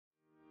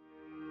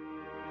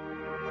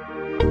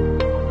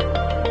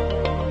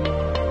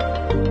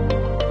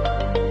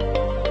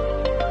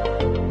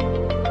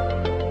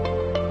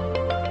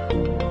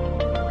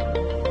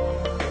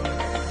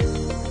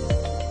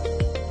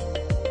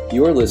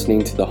You're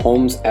listening to the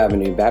Holmes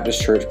Avenue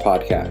Baptist Church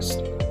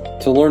podcast.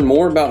 To learn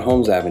more about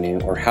Holmes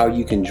Avenue or how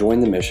you can join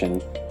the mission,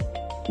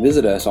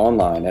 visit us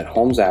online at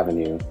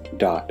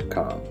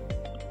holmesavenue.com.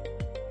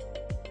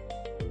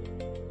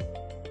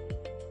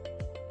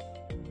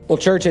 Well,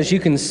 church, as you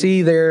can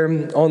see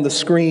there on the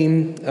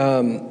screen,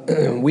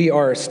 we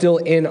are still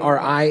in our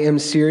I Am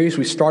series.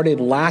 We started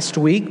last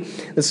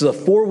week. This is a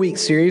 4-week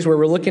series where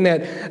we're looking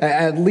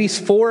at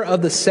least 4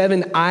 of the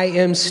 7 I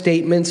Am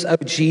statements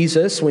of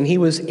Jesus when he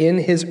was in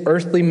his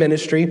earthly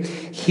ministry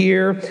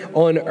here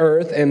on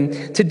earth.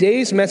 And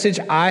today's message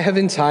I have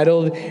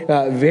entitled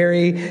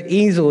very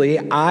easily,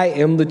 I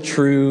Am the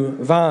True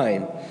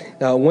Vine.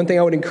 One thing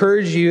I would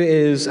encourage you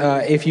is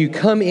if you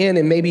come in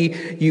and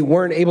maybe you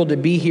weren't able to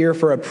be here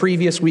for a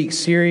previous week's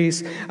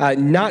series,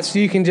 not so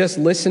you can just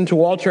listen to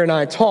Walter and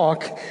I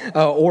talk,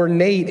 or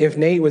Nate, if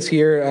Nate was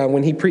here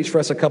when he preached for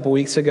us a couple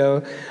weeks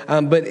ago,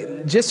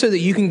 but just so that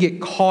you can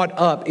get caught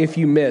up if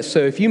you missed.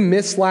 So if you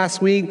missed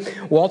last week,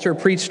 Walter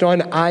preached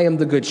on I Am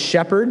the Good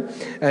Shepherd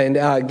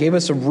and gave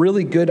us a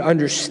really good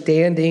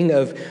understanding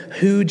of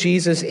who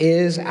Jesus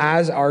is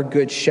as our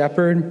Good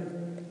Shepherd.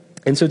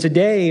 And so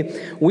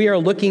today, we are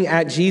looking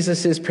at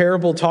Jesus'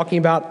 parable talking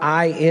about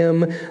I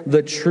am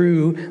the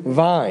true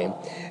vine.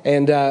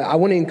 And I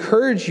want to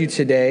encourage you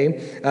today,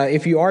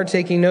 if you are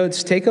taking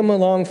notes, take them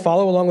along,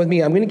 follow along with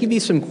me. I'm going to give you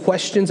some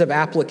questions of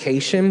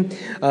application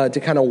to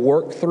kind of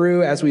work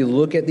through as we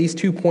look at these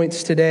 2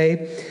 points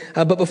today.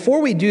 But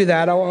before we do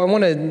that, I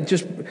want to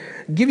just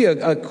give you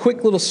a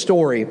quick little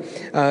story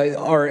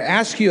or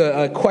ask you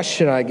a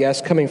question, I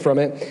guess, coming from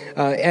it.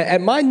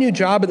 At my new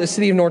job at the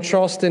city of North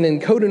Charleston in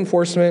code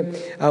enforcement,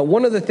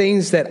 one of the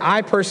things that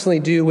I personally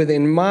do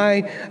within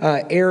my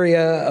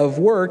area of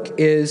work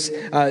is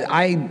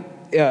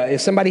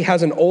if somebody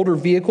has an older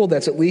vehicle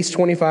that's at least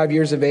 25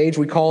 years of age,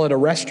 we call it a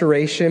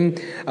restoration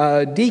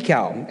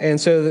decal.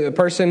 And so the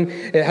person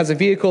has a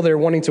vehicle they're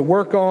wanting to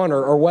work on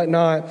or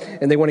whatnot,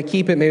 and they want to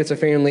keep it. Maybe it's a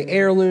family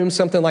heirloom,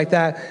 something like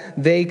that.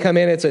 They come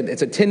in, it's a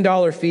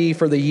 $10 fee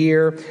for the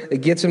year.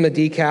 It gets them a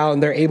decal,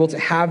 and they're able to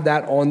have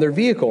that on their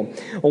vehicle.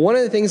 Well, one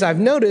of the things I've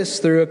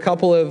noticed through a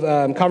couple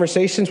of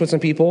conversations with some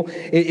people,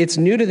 it's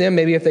new to them.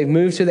 Maybe if they've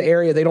moved to the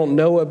area, they don't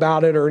know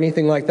about it or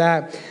anything like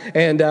that.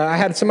 And I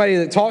had somebody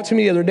that talked to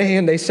me the other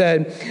day, and they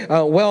said,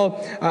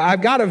 well,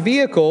 I've got a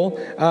vehicle,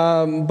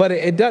 but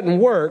it doesn't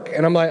work.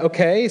 And I'm like,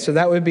 okay, so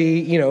that would be,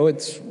 you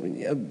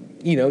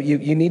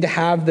need to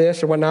have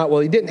this or whatnot. Well,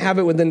 he didn't have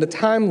it within the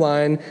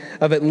timeline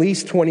of at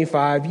least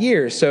 25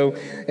 years. So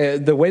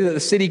the way that the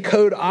city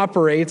code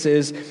operates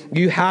is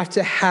you have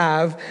to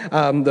have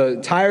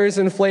the tires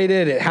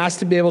inflated. It has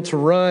to be able to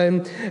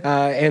run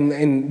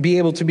and be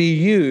able to be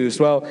used.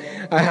 Well,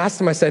 I asked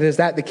him, I said, is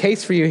that the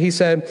case for you? He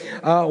said,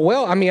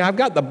 well, I mean, I've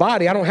got the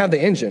body. I don't have the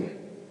engine.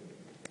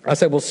 I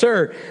said, well,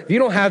 sir, if you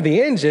don't have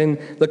the engine,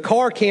 the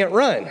car can't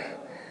run.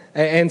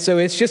 And so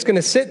it's just going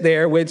to sit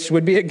there, which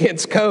would be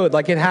against code.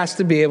 Like, it has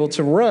to be able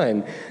to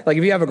run. Like,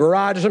 if you have a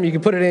garage or something, you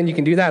can put it in, you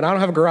can do that. I don't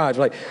have a garage.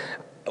 Like,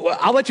 well,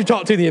 I'll let you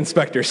talk to the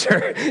inspector,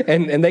 sir,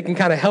 and they can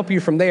kind of help you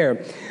from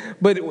there.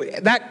 But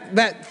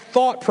that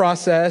thought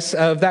process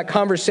of that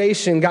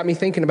conversation got me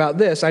thinking about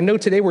this. I know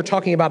today we're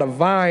talking about a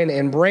vine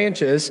and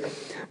branches,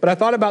 but I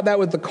thought about that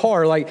with the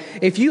car. Like,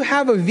 if you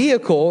have a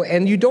vehicle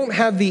and you don't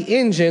have the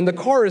engine, the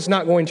car is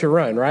not going to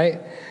run, right?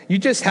 You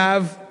just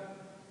have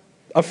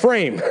a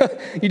frame.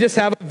 You just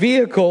have a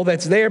vehicle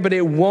that's there, but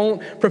it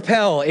won't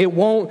propel. It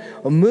won't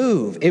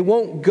move. It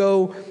won't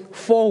go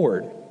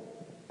forward.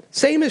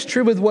 Same is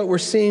true with what we're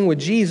seeing with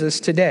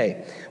Jesus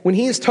today. When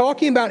he is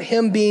talking about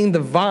him being the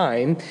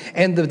vine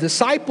and the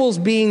disciples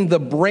being the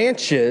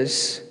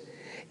branches,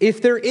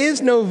 if there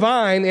is no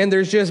vine and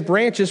there's just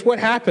branches, what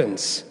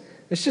happens?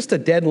 It's just a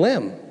dead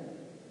limb,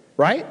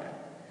 right?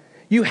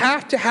 You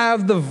have to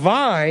have the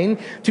vine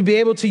to be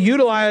able to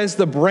utilize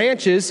the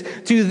branches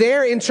to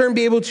there in turn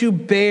be able to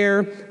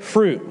bear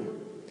fruit.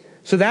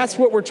 So that's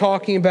what we're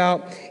talking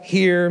about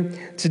here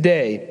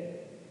today.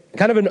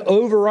 Kind of an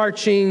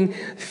overarching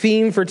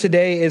theme for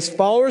today is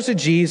followers of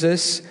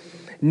Jesus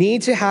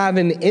need to have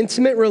an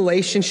intimate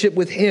relationship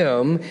with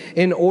him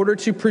in order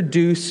to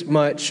produce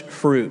much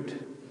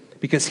fruit.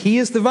 Because he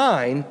is the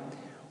vine,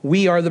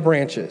 we are the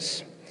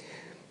branches.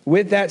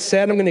 With that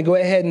said, I'm going to go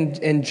ahead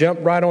and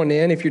jump right on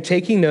in. If you're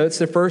taking notes,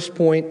 the first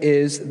point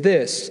is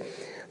this.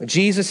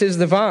 Jesus is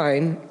the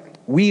vine,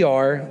 we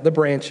are the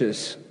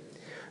branches.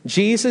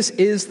 Jesus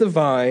is the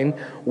vine,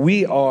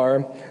 we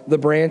are the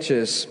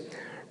branches.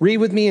 Read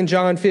with me in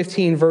John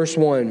 15, verse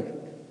 1.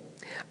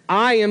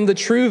 I am the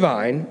true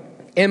vine,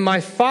 and my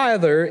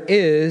Father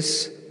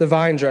is the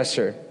vine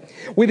dresser.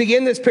 We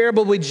begin this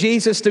parable with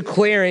Jesus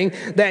declaring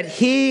that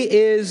he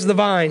is the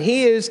vine.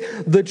 He is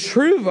the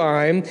true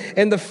vine,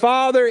 and the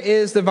Father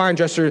is the vine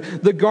dresser,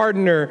 the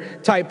gardener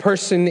type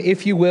person,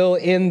 if you will,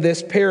 in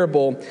this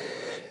parable.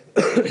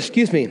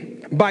 Excuse me.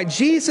 By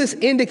Jesus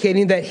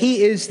indicating that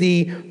he is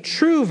the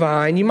true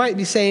vine, you might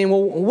be saying,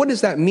 well, what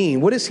does that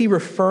mean? What is he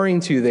referring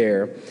to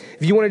there?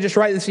 If you want to just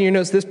write this in your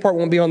notes, this part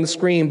won't be on the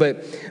screen,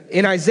 but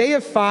in Isaiah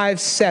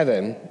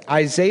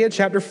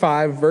chapter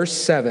 5, verse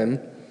 7,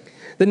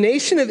 The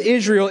nation of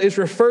Israel is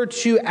referred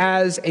to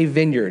as a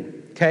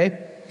vineyard,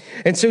 okay?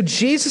 And so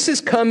Jesus'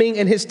 coming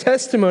and his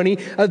testimony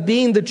of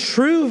being the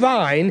true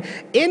vine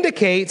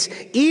indicates,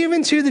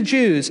 even to the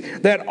Jews,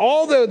 that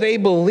although they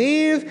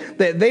believe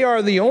that they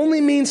are the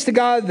only means to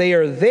God, they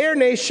are their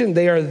nation,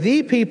 they are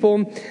the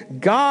people,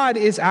 God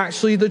is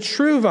actually the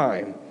true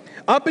vine.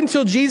 Up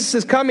until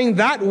Jesus' coming,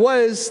 that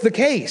was the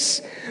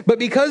case. But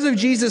because of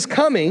Jesus'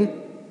 coming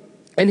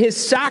and his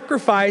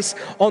sacrifice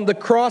on the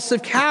cross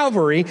of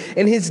Calvary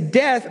and his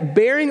death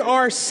bearing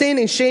our sin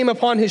and shame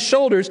upon his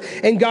shoulders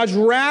and God's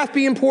wrath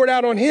being poured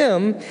out on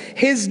him,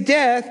 his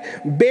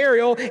death,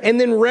 burial, and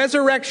then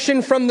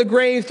resurrection from the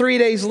grave 3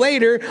 days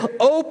later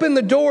opened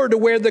the door to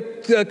where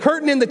the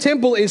curtain in the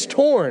temple is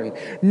torn.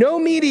 No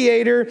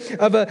mediator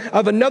of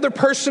another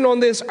person on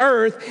this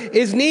earth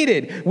is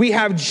needed. We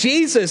have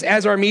Jesus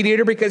as our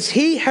mediator because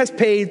he has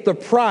paid the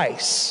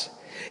price.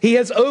 He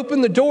has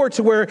opened the door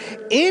to where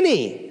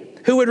any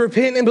who would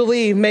repent and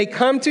believe may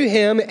come to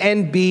him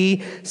and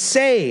be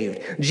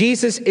saved.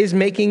 Jesus is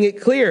making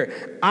it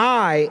clear,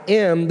 I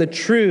am the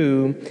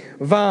true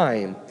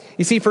vine.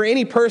 You see, for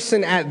any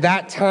person at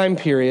that time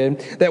period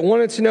that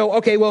wanted to know,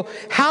 okay, well,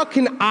 how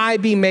can I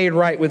be made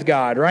right with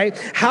God, right?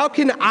 How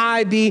can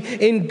I be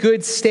in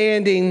good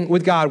standing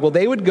with God? Well,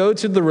 they would go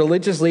to the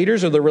religious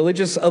leaders or the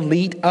religious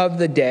elite of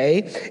the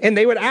day, and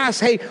they would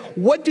ask, hey,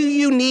 what do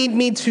you need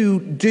me to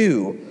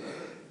do?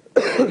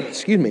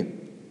 Excuse me.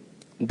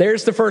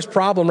 There's the first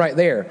problem right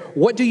there.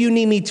 What do you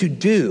need me to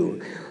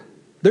do?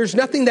 There's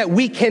nothing that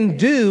we can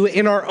do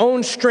in our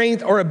own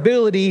strength or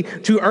ability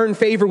to earn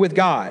favor with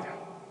God.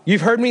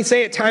 You've heard me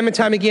say it time and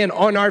time again.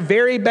 On our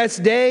very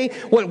best day,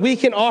 what we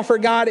can offer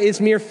God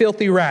is mere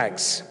filthy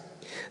rags.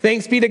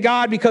 Thanks be to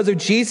God because of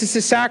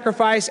Jesus'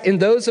 sacrifice and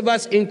those of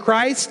us in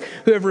Christ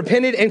who have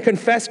repented and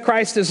confessed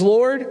Christ as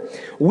Lord,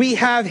 we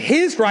have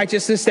his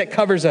righteousness that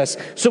covers us.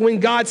 So when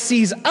God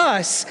sees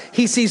us,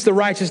 he sees the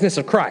righteousness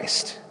of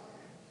Christ.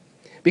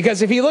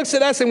 Because if he looks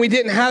at us and we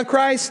didn't have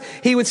Christ,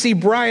 he would see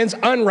Brian's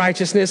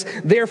unrighteousness,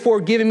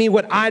 therefore giving me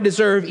what I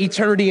deserve,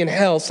 eternity in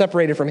hell,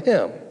 separated from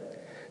him.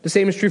 The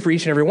same is true for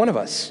each and every one of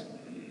us.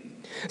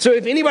 So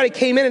if anybody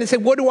came in and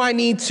said, what do I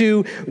need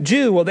to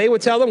do? Well, they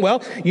would tell them,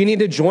 well, you need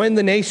to join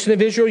the nation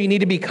of Israel. You need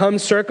to become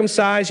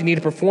circumcised. You need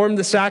to perform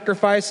the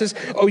sacrifices.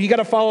 Oh, you got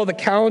to follow the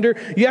calendar.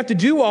 You have to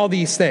do all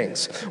these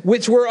things,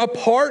 which were a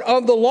part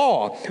of the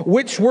law,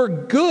 which were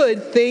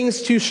good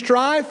things to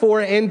strive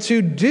for and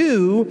to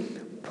do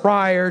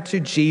prior to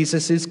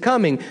Jesus'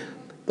 coming.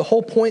 The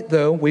whole point,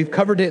 though, we've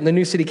covered it in the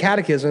New City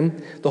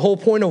Catechism, the whole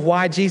point of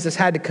why Jesus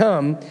had to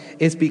come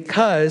is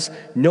because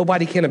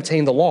nobody can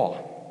obtain the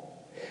law.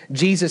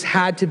 Jesus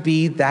had to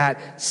be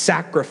that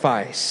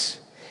sacrifice.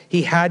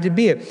 He had to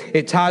be it.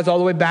 It ties all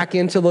the way back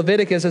into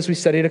Leviticus as we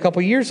studied a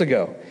couple years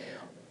ago.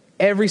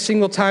 Every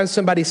single time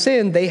somebody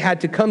sinned, they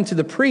had to come to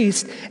the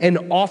priest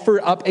and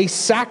offer up a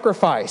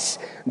sacrifice.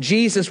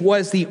 Jesus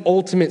was the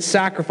ultimate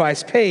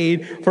sacrifice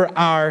paid for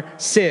our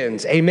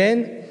sins.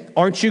 Amen?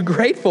 Aren't you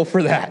grateful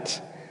for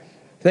that?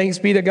 Thanks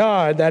be to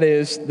God, that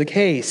is the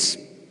case.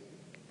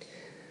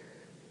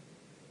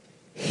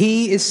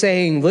 He is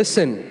saying,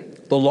 listen,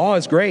 the law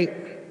is great.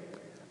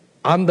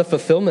 I'm the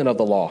fulfillment of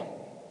the law.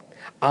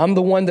 I'm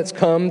the one that's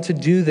come to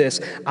do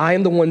this. I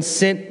am the one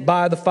sent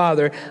by the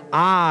Father.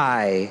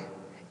 I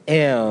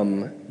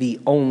am the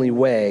only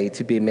way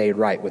to be made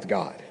right with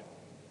God.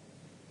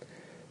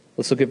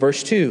 Let's look at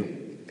verse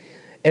 2.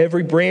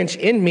 Every branch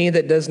in me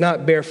that does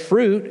not bear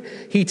fruit,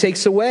 he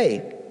takes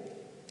away.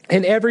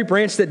 And every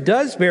branch that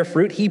does bear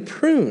fruit, he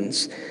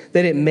prunes,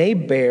 that it may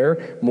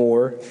bear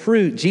more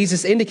fruit.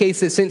 Jesus indicates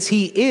that since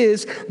he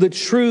is the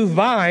true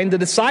vine, the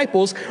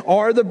disciples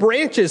are the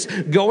branches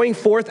going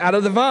forth out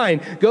of the vine.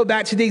 Go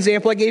back to the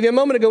example I gave you a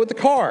moment ago with the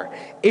car.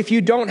 If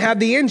you don't have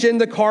the engine,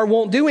 the car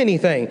won't do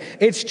anything.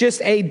 It's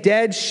just a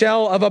dead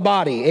shell of a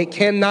body. It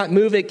cannot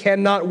move, it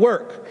cannot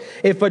work.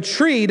 If a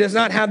tree does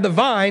not have the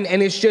vine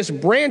and it's just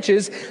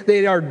branches,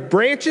 they are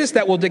branches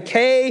that will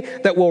decay,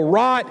 that will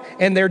rot,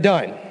 and they're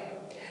done.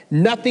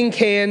 Nothing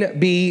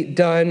can be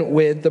done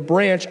with the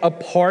branch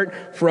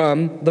apart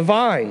from the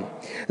vine.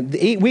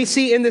 We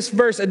see in this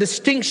verse a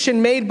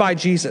distinction made by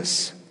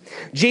Jesus.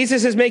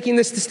 Jesus is making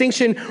this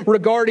distinction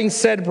regarding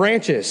said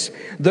branches,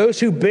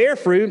 those who bear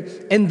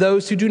fruit and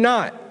those who do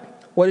not.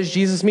 What does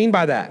Jesus mean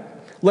by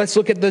that? Let's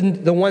look at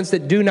the ones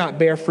that do not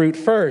bear fruit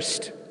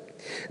first.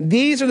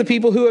 These are the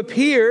people who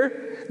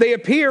they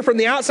appear from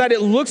the outside.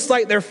 It looks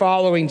like they're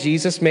following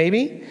Jesus,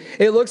 maybe.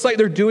 It looks like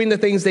they're doing the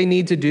things they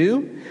need to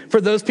do. For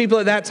those people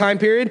at that time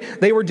period,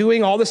 they were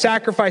doing all the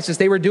sacrifices.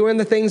 They were doing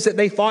the things that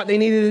they thought they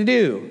needed to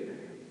do.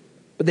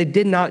 But they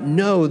did not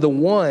know the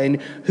one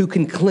who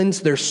can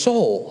cleanse their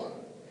soul.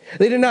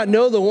 They did not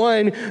know the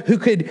one who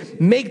could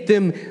make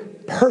them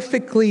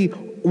perfectly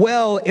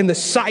well in the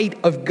sight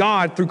of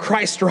God through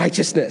Christ's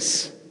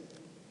righteousness.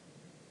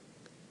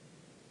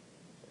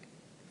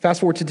 Fast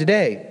forward to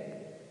today.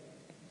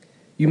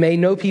 You may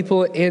know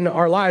people in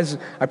our lives.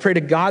 I pray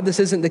to God this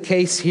isn't the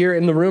case here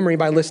in the room or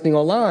anybody listening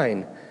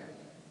online.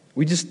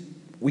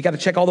 We got to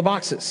check all the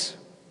boxes.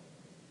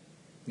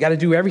 You got to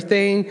do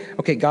everything.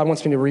 Okay, God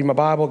wants me to read my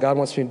Bible. God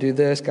wants me to do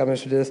this. God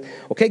wants me to do this.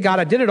 Okay, God,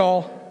 I did it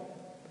all.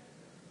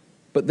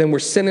 But then we're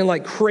sinning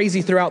like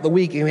crazy throughout the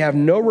week, and we have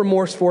no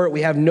remorse for it.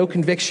 We have no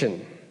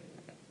conviction.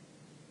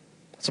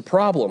 It's a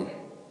problem.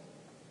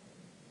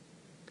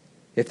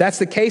 If that's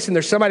the case and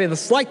there's somebody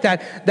that's like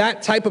that,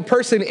 that type of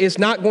person is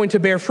not going to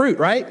bear fruit,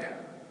 right?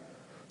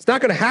 It's not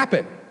going to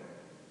happen.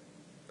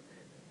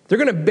 They're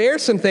going to bear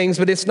some things,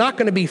 but it's not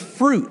going to be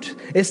fruit.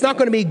 It's not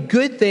going to be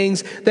good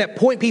things that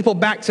point people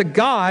back to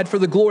God for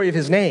the glory of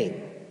his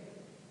name.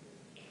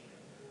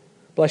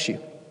 Bless you.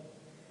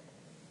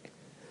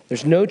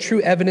 There's no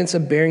true evidence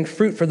of bearing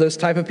fruit for those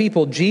type of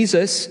people.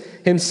 Jesus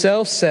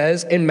himself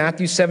says in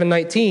Matthew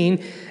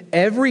 7:19,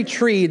 every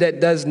tree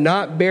that does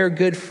not bear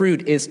good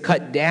fruit is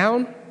cut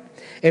down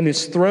and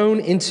is thrown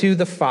into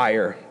the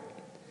fire.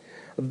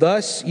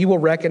 Thus you will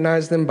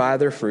recognize them by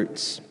their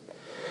fruits.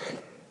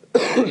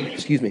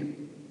 Excuse me.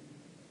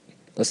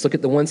 Let's look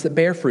at the ones that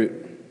bear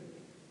fruit.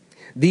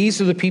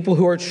 These are the people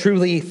who are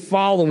truly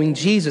following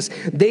Jesus.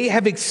 They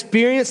have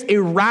experienced a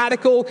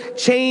radical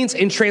change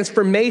and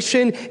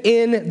transformation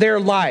in their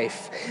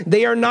life.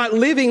 They are not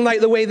living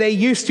like the way they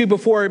used to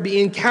before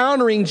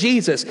encountering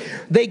Jesus.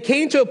 They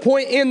came to a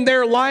point in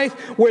their life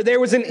where there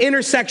was an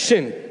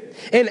intersection.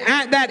 And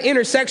at that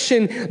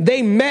intersection,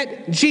 they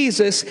met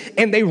Jesus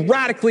and they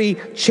radically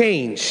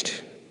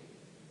changed.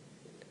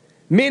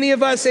 Many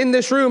of us in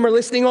this room or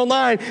listening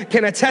online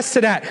can attest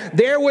to that.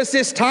 There was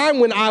this time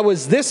when I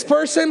was this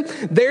person.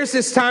 There's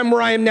this time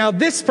where I am now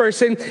this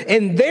person.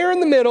 And there in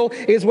the middle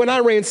is when I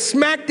ran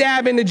smack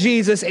dab into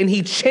Jesus and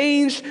he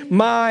changed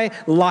my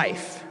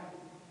life.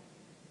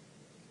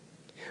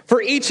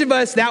 For each of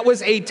us, that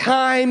was a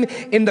time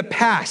in the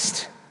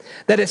past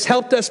that has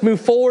helped us move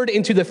forward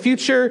into the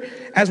future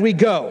as we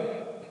go.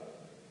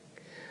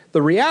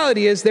 The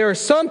reality is there are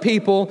some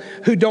people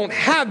who don't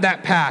have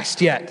that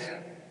past yet.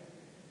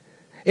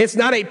 It's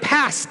not a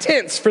past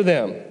tense for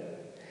them.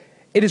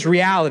 It is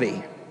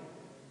reality.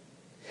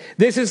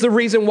 This is the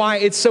reason why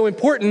it's so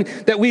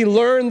important that we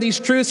learn these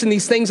truths and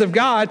these things of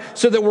God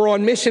so that we're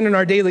on mission in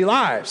our daily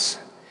lives.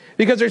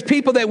 Because there's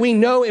people that we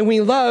know and we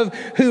love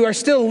who are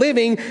still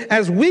living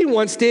as we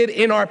once did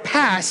in our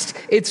past.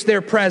 It's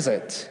their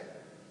present.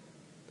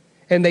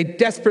 And they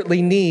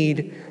desperately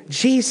need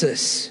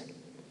Jesus.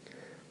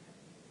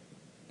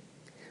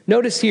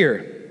 Notice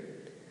here,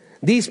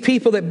 these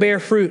people that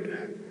bear fruit,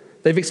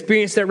 they've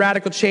experienced that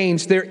radical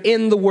change. They're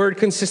in the word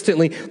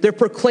consistently. They're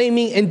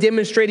proclaiming and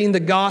demonstrating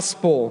the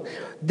gospel.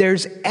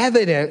 There's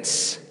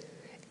evidence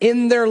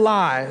in their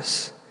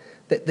lives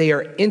that they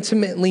are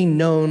intimately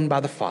known by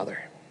the Father.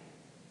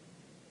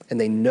 And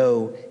they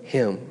know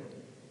him.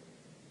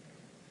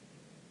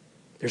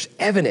 There's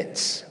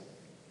evidence.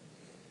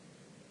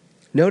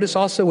 Notice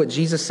also what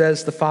Jesus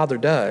says the Father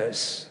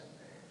does.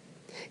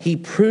 He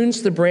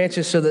prunes the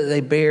branches so that they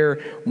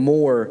bear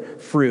more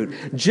fruit.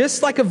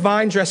 Just like a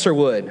vine dresser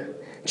would.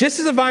 Just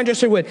as a vine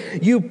dresser would.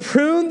 You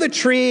prune the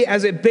tree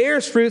as it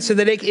bears fruit so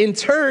that it in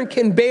turn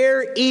can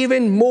bear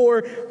even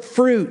more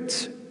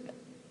fruit.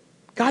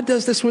 God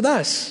does this with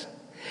us.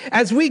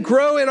 As we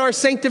grow in our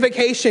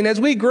sanctification, as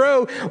we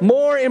grow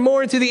more and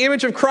more into the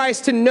image of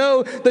Christ to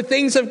know the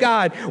things of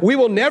God, we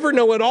will never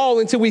know it all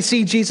until we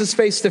see Jesus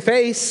face to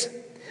face.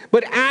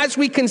 But as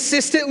we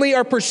consistently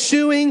are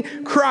pursuing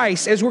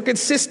Christ, as we're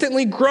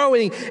consistently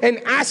growing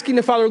and asking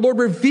the Father, Lord,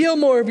 reveal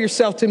more of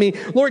yourself to me.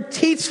 Lord,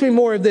 teach me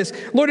more of this.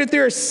 Lord, if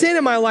there is sin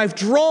in my life,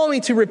 draw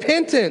me to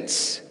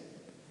repentance.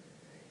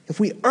 If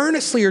we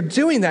earnestly are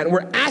doing that and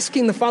we're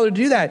asking the Father to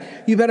do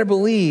that, you better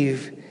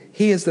believe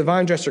he, as the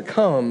vine dresser,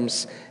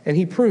 comes and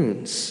he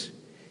prunes.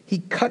 He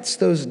cuts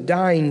those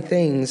dying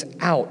things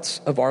out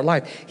of our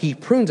life. He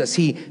prunes us.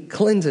 He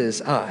cleanses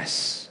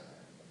us.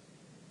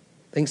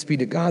 Thanks be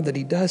to God that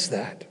he does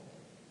that.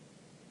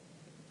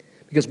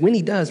 Because when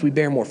he does, we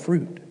bear more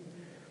fruit.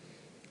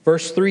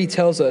 Verse 3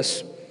 tells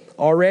us,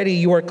 already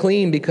you are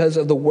clean because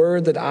of the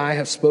word that I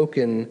have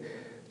spoken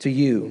to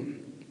you.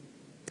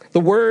 The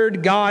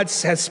word God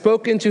has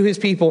spoken to his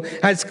people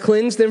has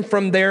cleansed them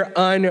from their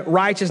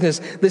unrighteousness.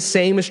 The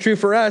same is true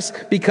for us.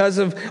 Because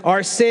of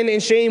our sin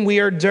and shame, we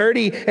are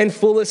dirty and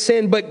full of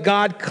sin, but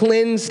God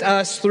cleansed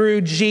us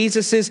through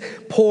Jesus'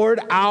 poured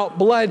out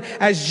blood.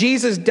 As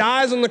Jesus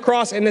dies on the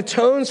cross and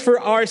atones for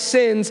our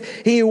sins,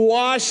 he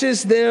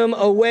washes them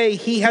away.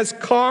 He has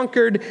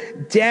conquered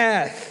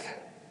death.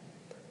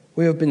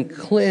 We have been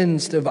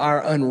cleansed of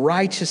our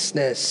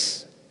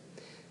unrighteousness.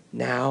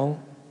 Now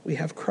we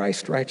have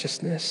Christ's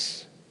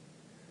righteousness.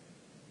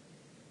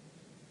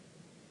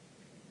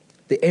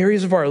 The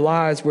areas of our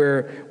lives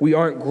where we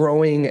aren't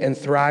growing and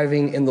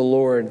thriving in the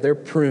Lord, they're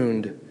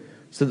pruned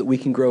so that we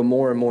can grow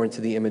more and more into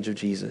the image of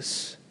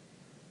Jesus.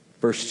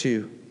 Verse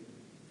 2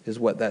 is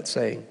what that's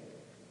saying.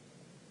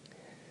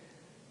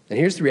 And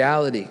here's the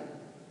reality.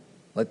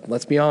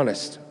 Let's be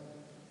honest.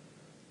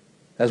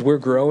 As we're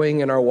growing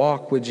in our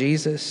walk with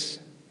Jesus,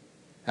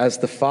 as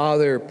the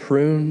Father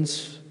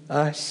prunes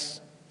us,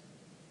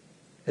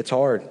 it's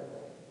hard.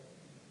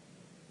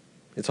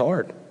 It's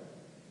hard.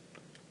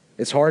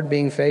 It's hard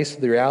being faced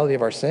with the reality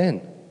of our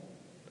sin.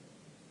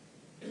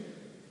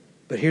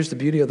 But here's the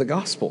beauty of the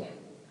gospel.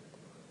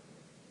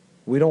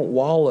 We don't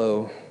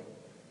wallow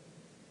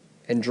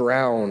and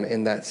drown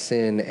in that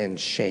sin and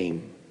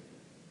shame.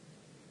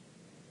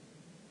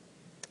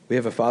 We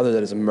have a Father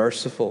that is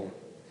merciful,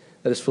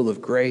 that is full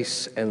of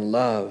grace and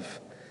love.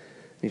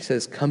 And he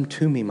says, come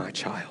to me, my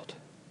child.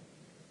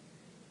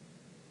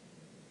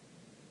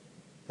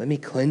 Let me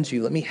cleanse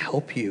you. Let me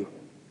help you.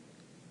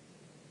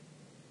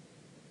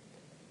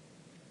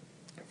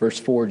 Verse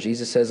 4,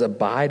 Jesus says,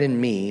 abide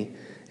in me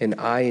and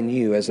I in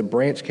you. As a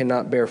branch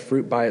cannot bear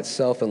fruit by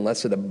itself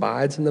unless it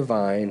abides in the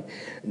vine,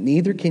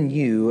 neither can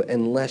you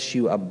unless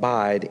you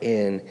abide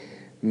in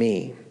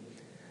me.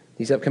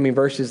 These upcoming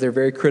verses, they're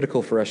very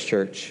critical for us,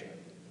 church.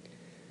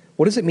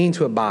 What does it mean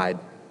to abide?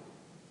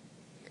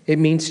 It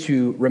means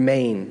to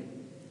remain,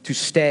 to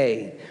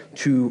stay,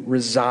 to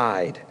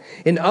reside.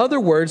 In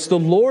other words, the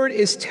Lord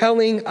is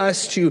telling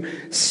us to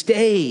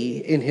stay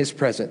in his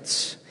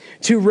presence,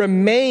 to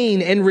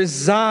remain and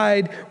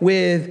reside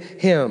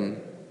with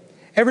him.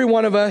 Every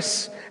one of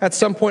us at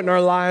some point in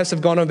our lives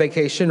have gone on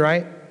vacation,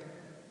 right?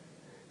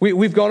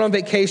 We've gone on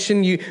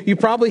vacation. You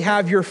probably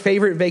have your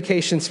favorite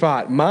vacation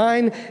spot.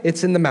 Mine,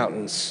 it's in the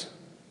mountains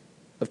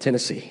of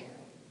Tennessee.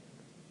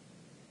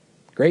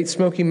 Great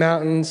Smoky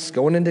Mountains,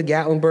 going into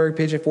Gatlinburg,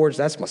 Pigeon Forge,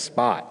 that's my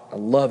spot. I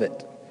love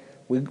it.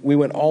 We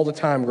went all the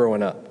time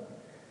growing up.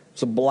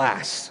 It's a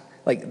blast.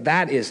 Like,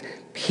 that is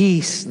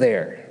peace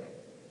there.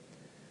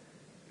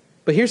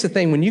 But here's the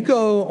thing. When you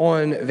go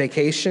on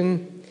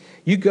vacation,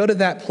 you go to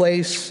that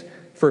place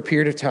for a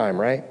period of time,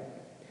 right?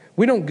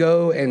 We don't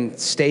go and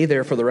stay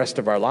there for the rest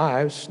of our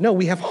lives. No,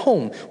 we have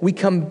home. We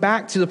come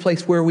back to the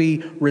place where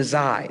we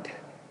reside.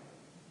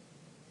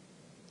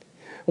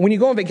 When you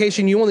go on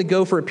vacation, you only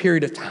go for a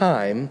period of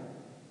time.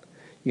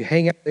 You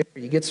hang out there,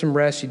 you get some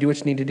rest, you do what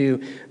you need to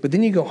do, but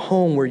then you go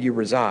home where you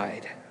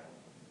reside.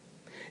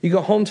 You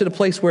go home to the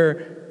place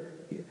where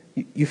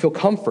you feel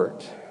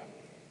comfort.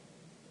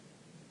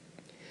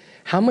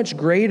 How much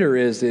greater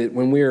is it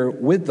when we're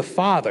with the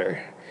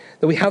Father,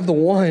 that we have the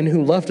one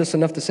who loved us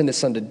enough to send his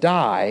Son to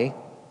die,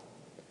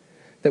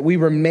 that we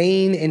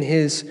remain in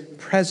his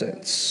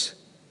presence,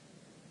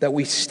 that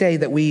we stay,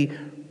 that we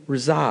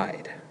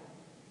reside.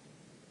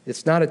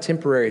 It's not a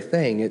temporary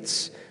thing.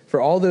 It's for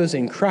all those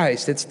in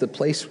Christ, it's the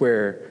place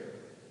where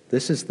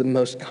this is the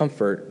most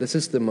comfort, this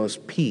is the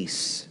most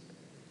peace,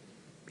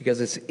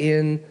 because it's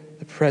in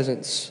the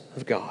presence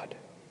of God.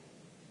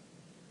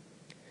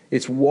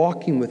 It's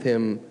walking with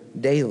him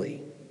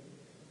daily.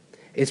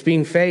 It's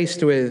being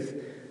faced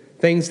with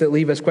things that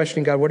leave us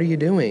questioning, God, what are you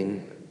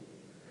doing?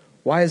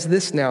 Why is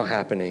this now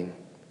happening?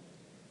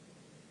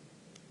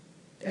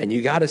 And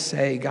you got to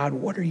say, God,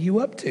 what are you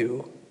up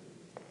to?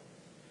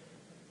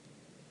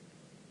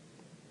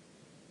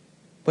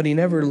 But he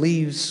never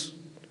leaves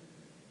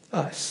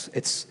us.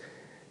 It's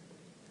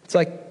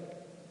like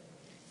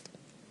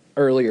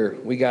earlier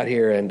we got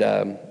here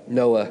and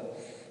Noah,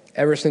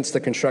 ever since the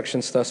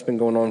construction stuff's been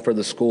going on for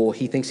the school,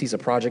 he thinks he's a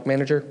project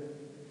manager.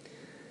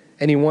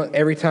 And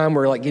every time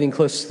we're like getting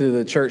close to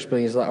the church, but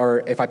he's like,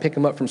 or if I pick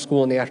him up from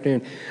school in the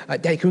afternoon,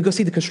 Dad, can we go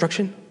see the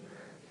construction?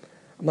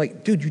 I'm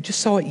like, dude, you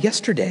just saw it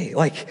yesterday.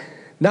 Like,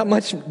 not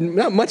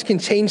much can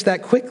change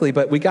that quickly,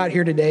 but we got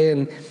here today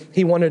and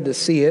he wanted to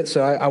see it.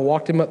 So I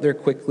walked him up there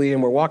quickly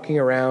and we're walking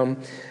around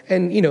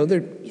and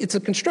it's a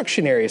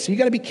construction area. So you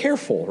got to be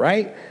careful,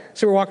 right?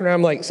 So we're walking around,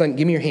 I'm like, son,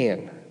 give me your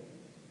hand.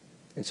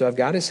 And so I've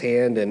got his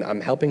hand and I'm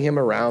helping him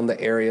around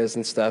the areas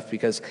and stuff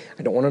because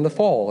I don't want him to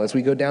fall. As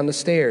we go down the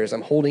stairs,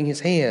 I'm holding his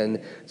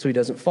hand so he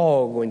doesn't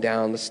fall going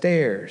down the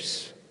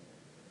stairs.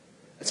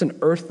 That's an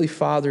earthly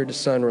father to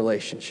son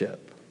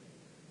relationship.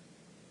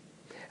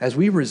 As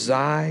we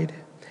reside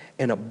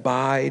and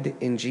abide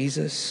in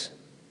Jesus,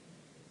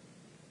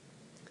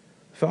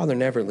 Father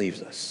never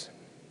leaves us.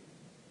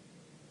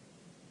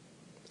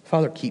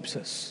 Father keeps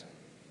us.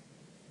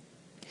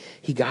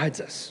 He guides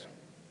us.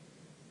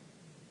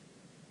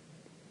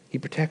 He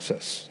protects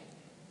us.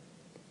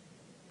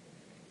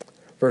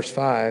 Verse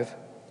 5,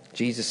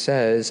 Jesus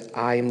says,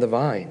 I am the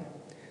vine,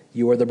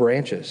 you are the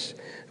branches.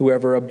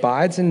 Whoever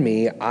abides in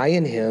me, I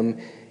in him,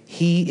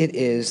 he it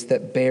is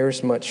that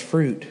bears much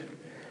fruit.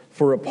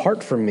 For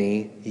apart from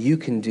me, you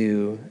can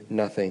do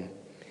nothing.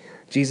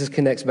 Jesus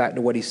connects back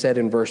to what he said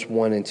in verse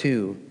 1 and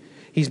 2.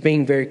 He's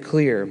being very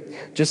clear.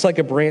 Just like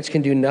a branch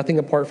can do nothing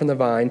apart from the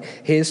vine,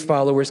 his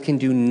followers can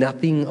do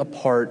nothing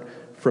apart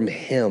from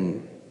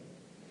him.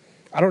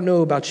 I don't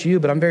know about you,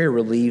 but I'm very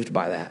relieved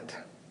by that.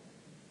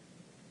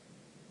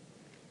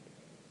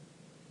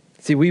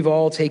 See, we've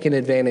all taken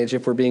advantage,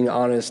 if we're being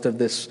honest, of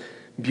this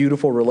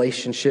beautiful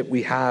relationship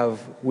we have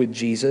with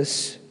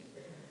Jesus.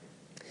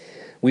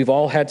 We've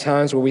all had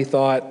times where we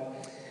thought,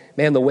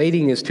 man, the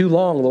waiting is too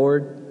long,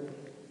 Lord.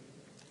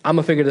 I'm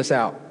going to figure this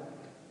out.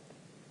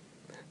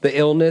 The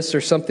illness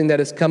or something that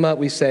has come up,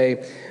 we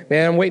say,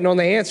 man, I'm waiting on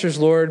the answers,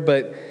 Lord,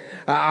 but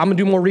I'm going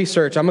to do more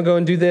research. I'm going to go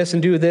and do this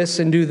and do this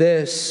and do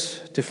this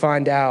to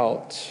find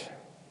out.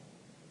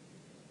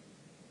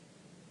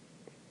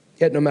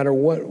 Yet no matter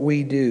what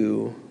we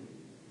do,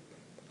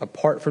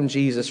 apart from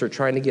Jesus or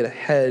trying to get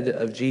ahead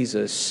of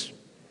Jesus,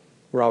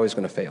 we're always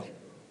going to fail.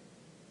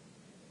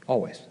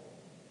 Always.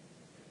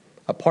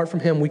 Apart from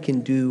him, we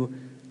can do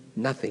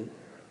nothing.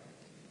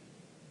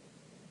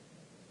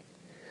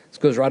 This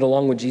goes right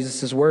along with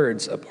Jesus'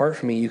 words. Apart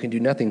from me, you can do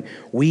nothing.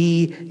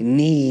 We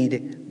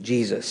need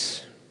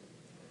Jesus.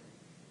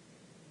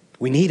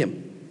 We need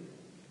him.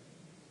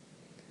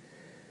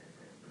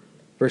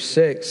 Verse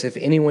 6, if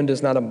anyone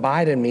does not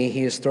abide in me,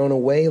 he is thrown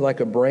away like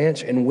a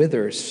branch and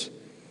withers,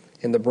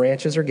 and the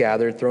branches are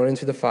gathered, thrown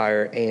into the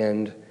fire,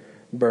 and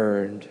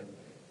burned.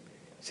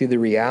 See, the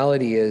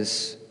reality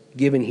is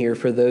given here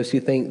for those who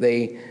think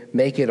they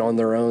make it on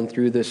their own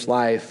through this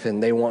life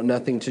and they want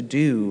nothing to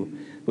do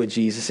with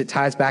Jesus. It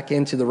ties back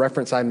into the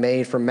reference I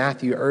made from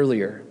Matthew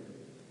earlier.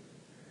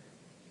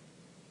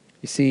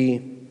 You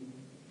see,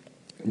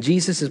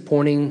 Jesus is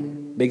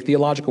pointing, big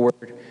theological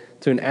word,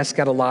 to an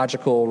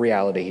eschatological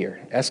reality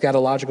here.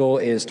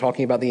 Eschatological is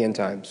talking about the end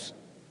times,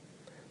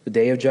 the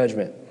day of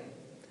judgment.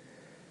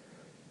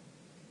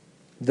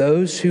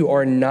 Those who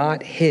are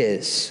not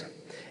his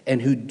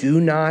and who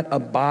do not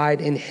abide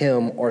in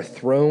him are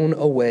thrown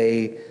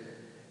away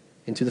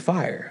into the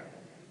fire.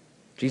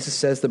 Jesus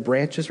says the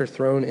branches are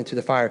thrown into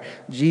the fire.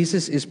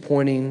 Jesus is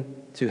pointing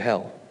to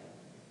hell.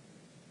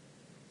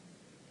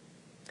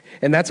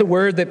 And that's a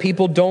word that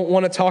people don't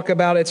want to talk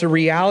about. It's a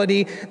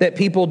reality that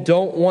people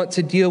don't want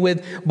to deal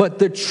with. But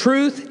the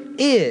truth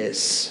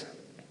is,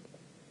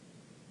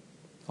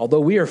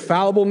 although we are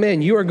fallible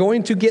men, you are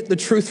going to get the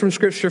truth from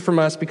Scripture from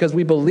us because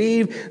we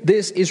believe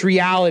this is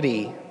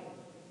reality.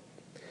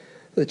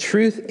 The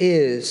truth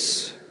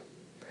is,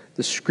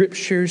 the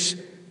Scriptures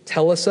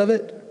tell us of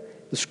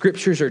it. The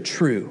Scriptures are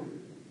true.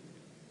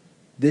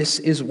 This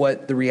is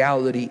what the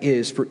reality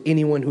is for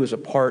anyone who is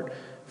apart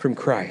from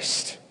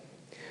Christ.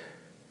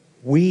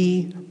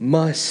 We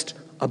must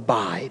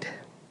abide.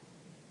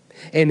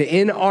 And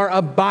in our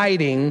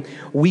abiding,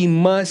 we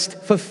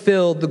must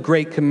fulfill the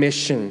Great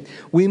Commission.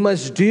 We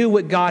must do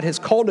what God has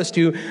called us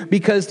to,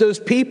 because those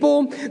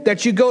people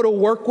that you go to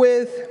work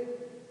with,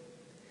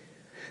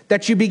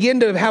 that you begin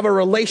to have a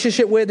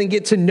relationship with and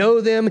get to know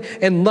them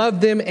and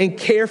love them and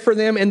care for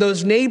them, and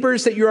those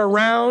neighbors that you're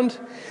around,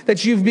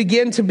 that you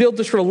begin to build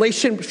this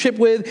relationship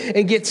with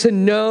and get to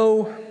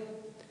know,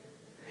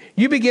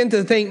 you begin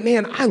to think,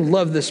 man, I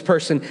love this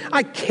person.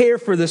 I care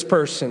for this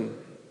person.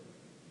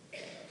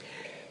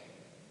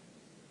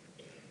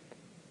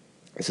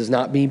 This is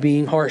not me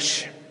being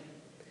harsh.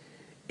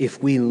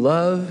 If we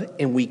love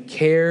and we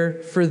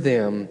care for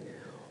them,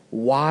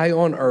 why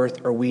on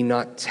earth are we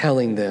not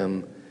telling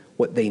them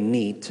what they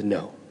need to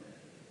know?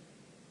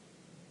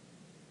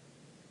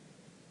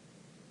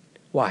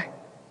 Why?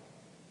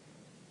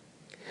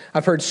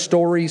 I've heard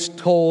stories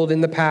told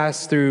in the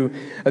past through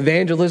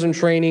evangelism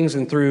trainings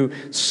and through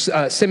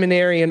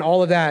seminary and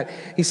all of that.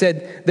 He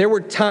said,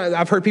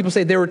 I've heard people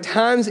say, there were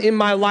times in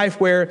my life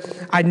where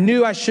I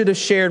knew I should have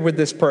shared with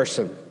this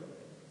person.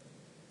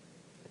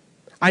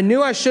 I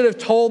knew I should have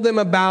told them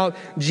about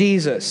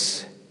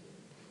Jesus.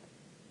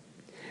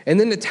 And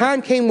then the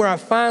time came where I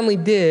finally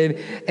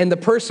did, and the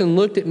person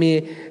looked at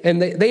me,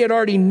 and they had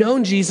already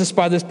known Jesus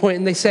by this point,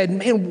 and they said,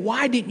 man,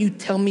 why didn't you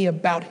tell me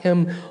about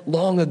him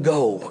long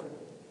ago?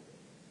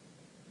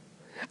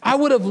 I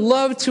would have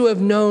loved to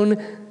have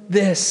known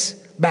this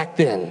back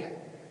then.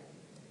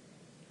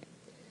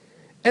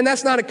 And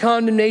that's not a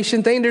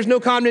condemnation thing. There's no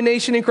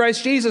condemnation in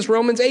Christ Jesus.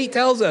 Romans 8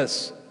 tells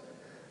us.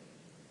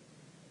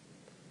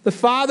 The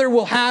Father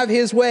will have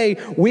his way.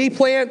 We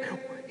plant,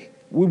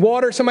 we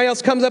water, somebody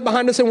else comes up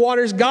behind us and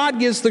waters. God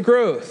gives the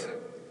growth.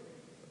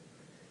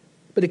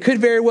 But it could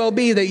very well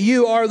be that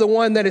you are the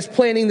one that is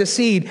planting the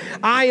seed.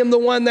 I am the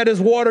one that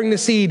is watering the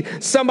seed.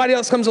 Somebody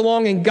else comes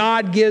along and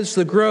God gives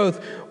the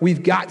growth.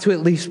 We've got to at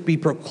least be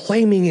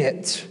proclaiming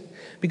it,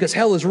 because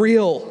hell is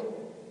real.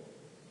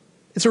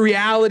 It's a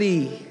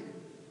reality.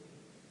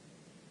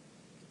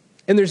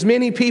 And there's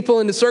many people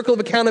in the circle of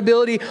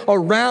accountability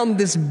around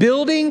this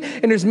building,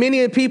 and there's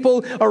many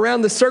people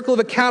around the circle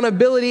of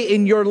accountability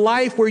in your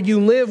life where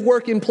you live,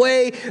 work, and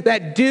play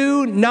that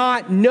do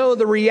not know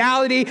the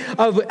reality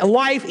of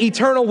life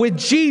eternal with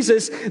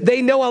Jesus.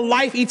 They know a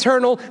life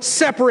eternal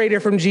separated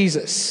from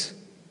Jesus.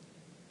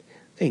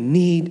 They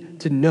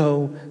need to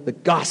know the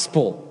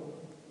gospel.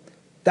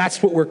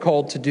 That's what we're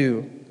called to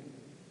do.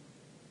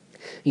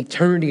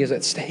 Eternity is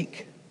at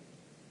stake.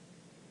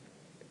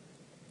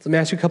 Let me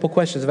ask you a couple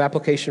questions of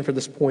application for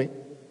this point.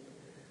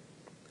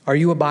 Are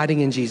you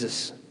abiding in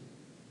Jesus?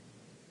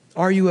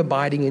 Are you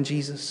abiding in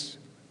Jesus?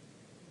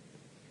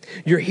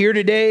 You're here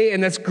today,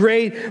 and that's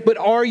great, but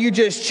are you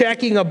just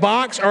checking a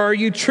box, or are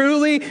you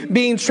truly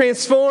being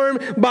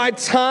transformed by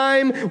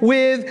time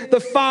with the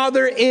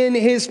Father in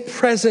his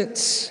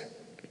presence?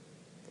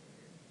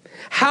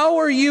 How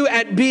are you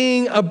at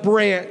being a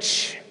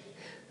branch?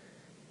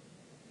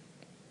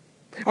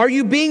 Are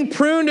you being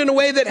pruned in a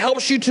way that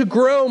helps you to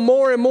grow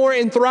more and more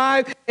and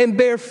thrive and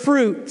bear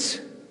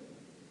fruit?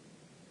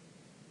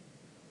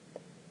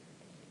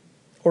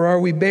 Or are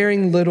we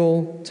bearing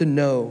little to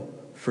no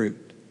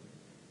fruit?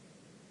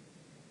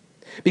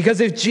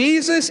 Because if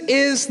Jesus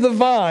is the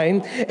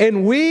vine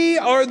and we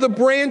are the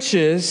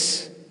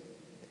branches,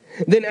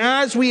 Then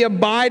as we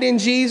abide in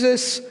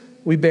Jesus,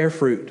 we bear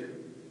fruit.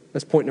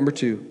 That's point number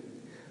 2.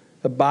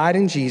 Abide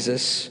in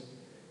Jesus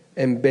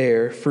and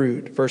bear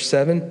fruit. Verse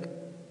 7.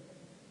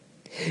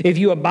 If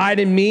you abide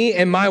in me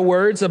and my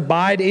words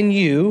abide in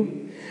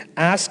you,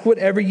 ask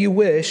whatever you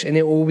wish and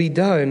it will be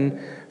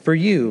done for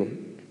you.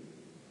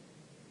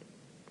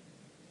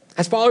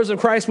 As followers of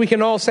Christ, we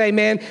can all say,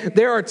 man,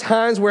 there are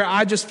times where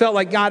I just felt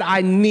like, God,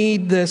 I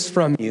need this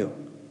from you.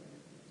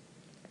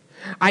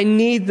 I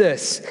need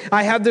this.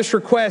 I have this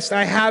request.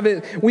 I have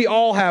it. We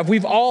all have.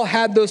 We've all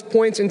had those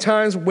points in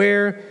times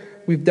where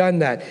we've done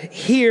that.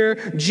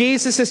 Here,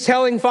 Jesus is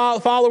telling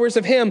followers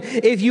of him,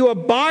 if you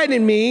abide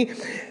in me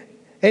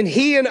and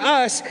he in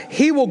us,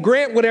 he will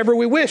grant whatever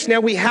we wish. Now,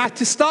 we have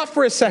to stop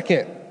for a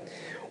second.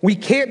 We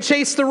can't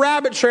chase the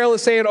rabbit trail of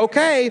saying,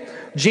 okay,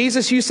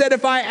 Jesus, you said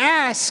if I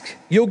ask,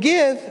 you'll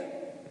give.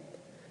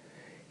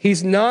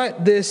 He's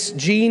not this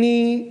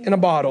genie in a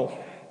bottle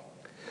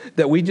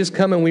that we just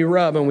come and we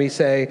rub and we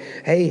say,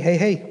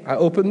 hey, I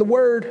opened the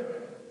word.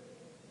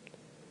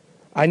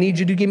 I need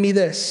you to give me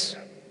this.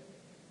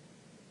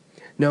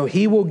 No,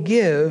 he will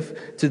give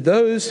to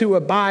those who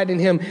abide in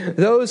him,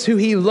 those who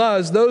he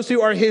loves, those who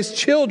are his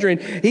children.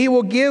 He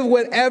will give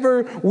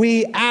whatever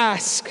we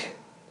ask.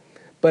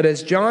 But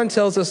as John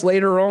tells us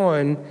later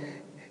on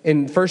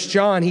in 1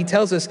 John, he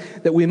tells us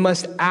that we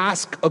must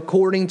ask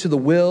according to the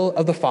will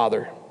of the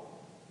Father.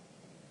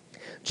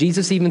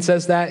 Jesus even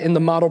says that in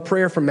the model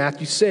prayer from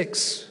Matthew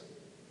 6.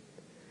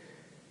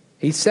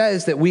 He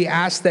says that we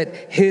ask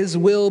that his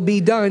will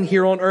be done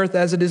here on earth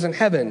as it is in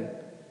heaven.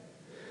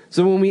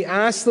 So when we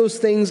ask those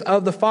things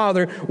of the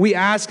Father, we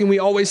ask and we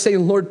always say,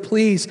 Lord,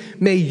 please,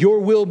 may your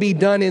will be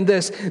done in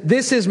this.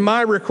 This is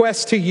my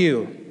request to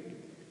you.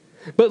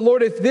 But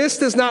Lord, if this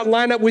does not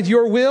line up with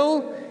your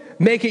will,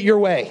 make it your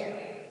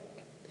way.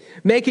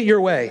 Make it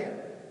your way.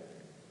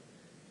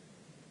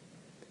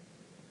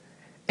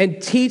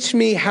 And teach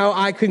me how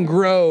I can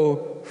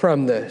grow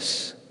from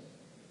this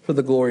for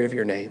the glory of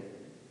your name.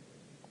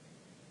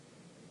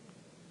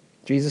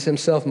 Jesus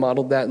himself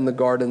modeled that in the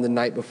garden the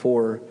night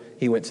before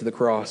he went to the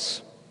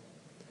cross.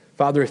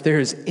 Father, if there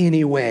is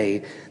any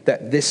way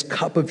that this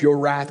cup of your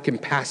wrath can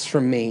pass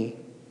from me,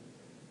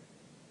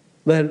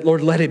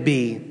 Lord, let it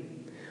be.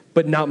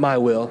 But not my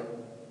will,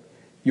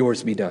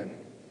 yours be done.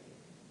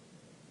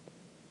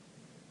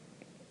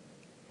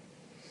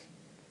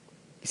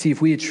 You see,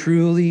 if we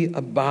truly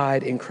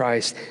abide in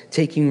Christ,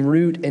 taking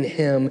root in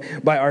him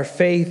by our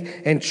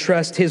faith and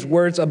trust, his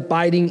words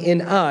abiding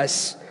in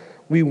us,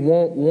 we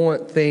won't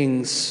want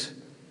things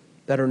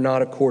that are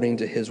not according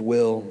to his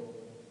will.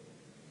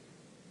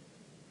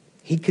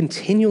 He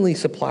continually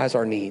supplies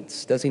our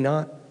needs, does he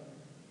not?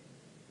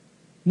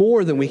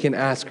 More than we can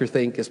ask or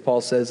think, as Paul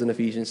says in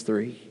Ephesians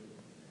 3.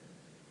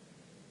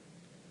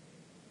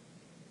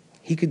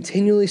 He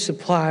continually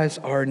supplies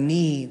our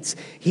needs.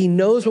 He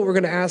knows what we're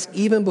going to ask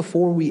even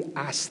before we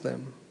ask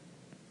them.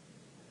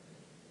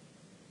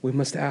 We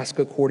must ask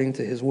according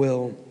to his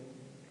will.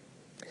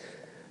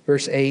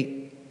 Verse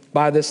 8,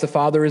 by this the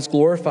Father is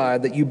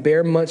glorified, that you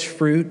bear much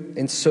fruit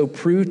and so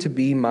prove to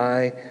be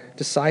my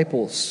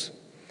disciples.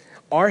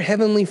 Our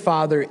Heavenly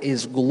Father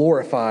is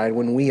glorified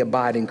when we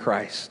abide in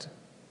Christ.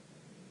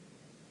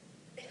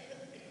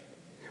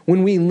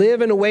 When we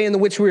live in a way in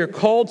which we are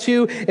called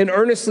to and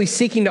earnestly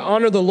seeking to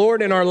honor the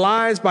Lord in our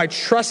lives by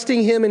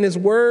trusting him in his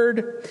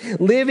word,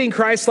 living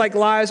Christ-like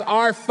lives,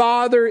 our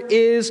Father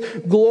is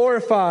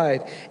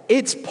glorified.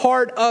 It's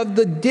part of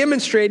the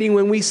demonstrating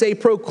when we say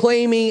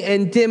proclaiming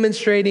and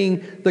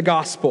demonstrating the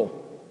gospel.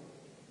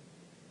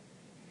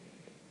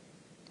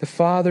 The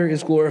Father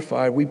is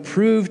glorified. We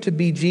prove to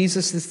be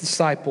Jesus'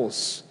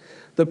 disciples.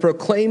 The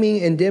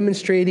proclaiming and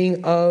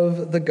demonstrating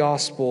of the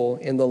gospel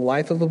in the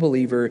life of a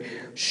believer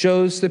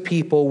shows the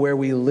people where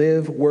we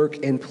live,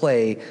 work, and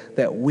play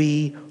that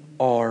we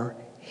are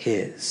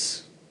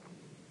his.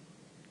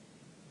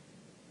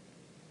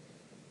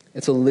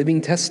 It's a living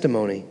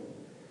testimony.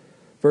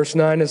 Verse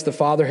 9, as the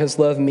Father has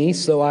loved me,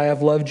 so I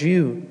have loved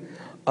you.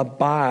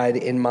 Abide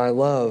in my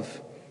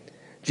love.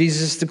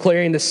 Jesus is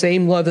declaring the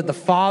same love that the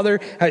Father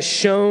has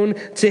shown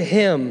to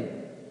him.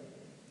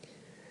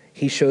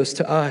 He shows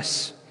to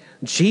us.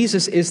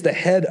 Jesus is the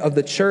head of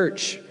the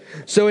church.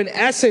 So in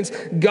essence,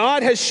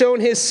 God has shown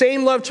his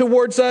same love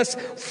towards us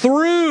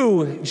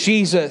through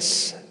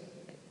Jesus,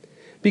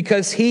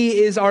 because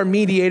he is our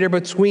mediator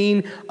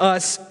between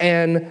us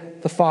and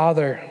the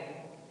Father.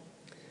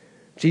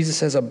 Jesus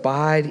says,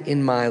 abide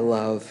in my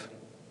love.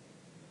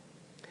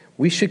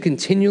 We should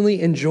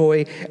continually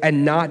enjoy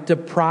and not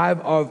deprive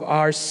of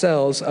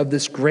ourselves of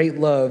this great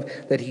love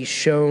that he's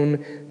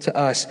shown to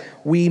us.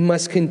 We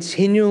must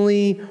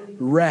continually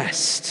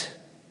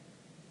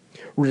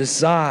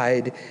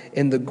reside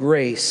in the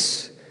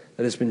grace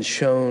that has been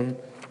shown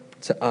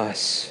to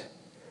us.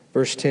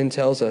 Verse 10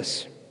 tells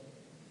us,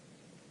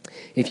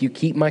 if you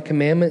keep my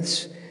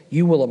commandments,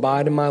 you will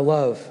abide in my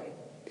love,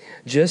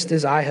 just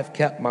as I have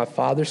kept my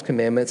Father's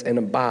commandments and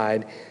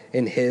abide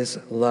in his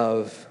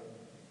love.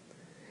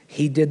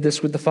 He did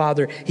this with the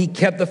Father. He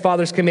kept the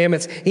Father's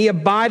commandments. He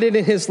abided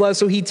in his love.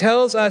 So he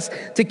tells us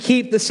to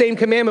keep the same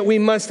commandment. We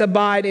must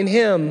abide in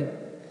him.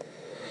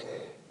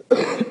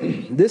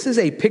 This is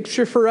a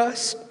picture for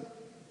us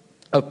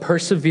of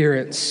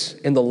perseverance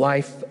in the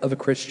life of a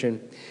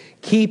Christian.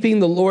 Keeping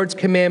the Lord's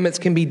commandments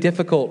can be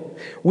difficult.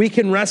 We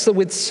can wrestle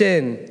with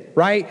sin,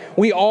 right?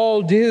 We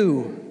all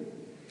do.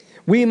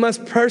 We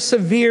must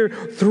persevere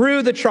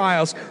through the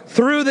trials,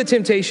 through the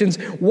temptations,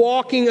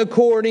 walking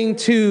according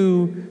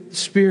to the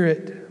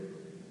Spirit.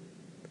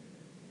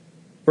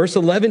 Verse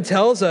 11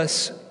 tells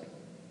us,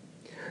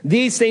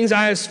 "These things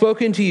I have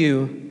spoken to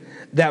you,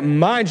 that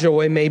my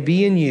joy may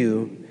be in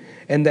you,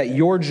 and that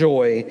your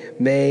joy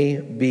may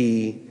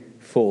be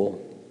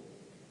full."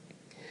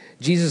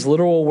 Jesus'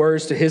 literal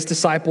words to his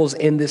disciples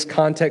in this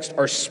context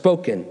are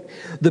spoken.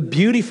 The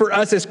beauty for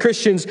us as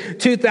Christians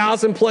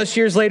 2,000 plus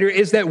years later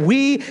is that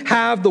we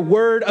have the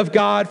Word of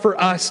God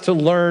for us to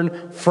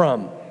learn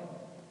from.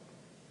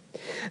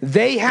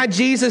 They had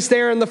Jesus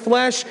there in the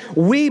flesh.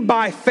 We,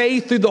 by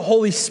faith through the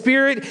Holy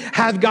Spirit,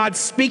 have God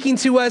speaking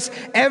to us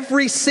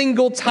every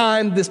single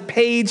time this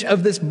page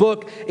of this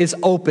book is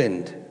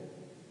opened.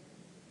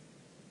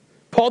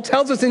 Paul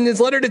tells us in his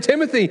letter to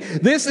Timothy,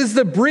 this is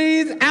the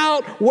breathed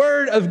out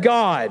word of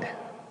God.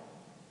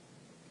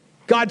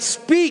 God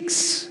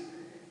speaks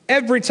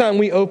every time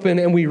we open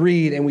and we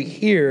read and we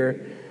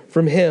hear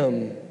from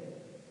him.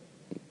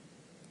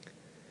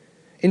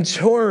 In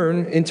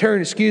turn,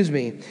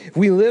 if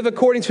we live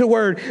according to the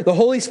word, the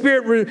Holy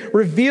Spirit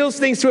reveals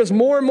things to us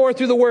more and more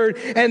through the word,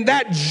 and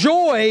that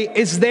joy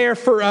is there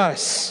for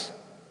us.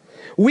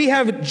 We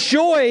have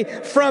joy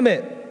from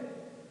it.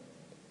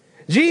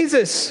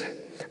 Jesus,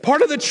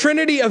 part of the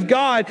Trinity of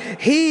God,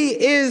 he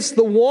is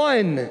the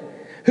one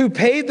who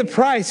paid the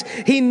price.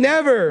 He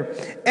never,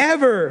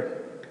 ever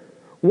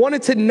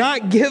wanted to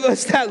not give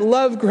us that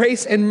love,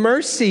 grace, and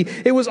mercy.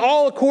 It was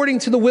all according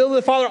to the will of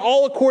the Father,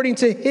 all according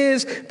to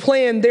his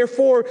plan.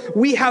 Therefore,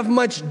 we have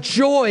much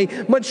joy,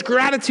 much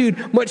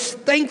gratitude, much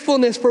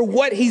thankfulness for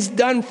what he's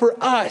done for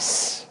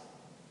us.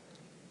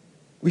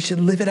 We should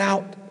live it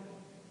out.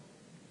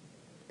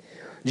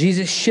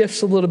 Jesus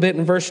shifts a little bit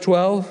in verse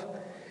 12.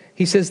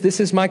 He says, "This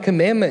is my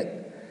commandment,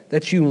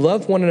 that you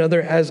love one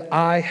another as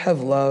I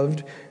have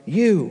loved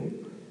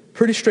you."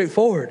 Pretty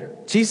straightforward.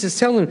 Jesus is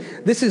telling them,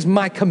 this is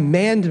my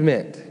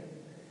commandment.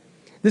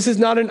 This is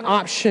not an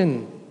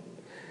option.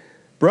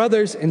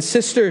 Brothers and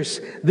sisters,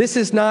 this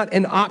is not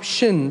an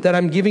option that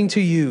I'm giving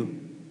to you.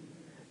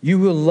 You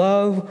will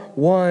love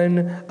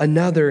one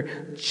another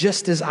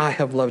just as I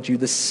have loved you.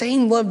 The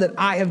same love that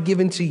I have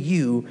given to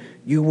you,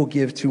 you will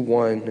give to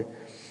one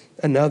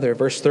another.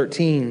 Verse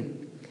 13.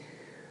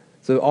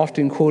 The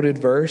often quoted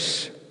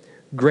verse,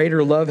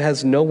 "Greater love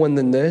has no one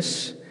than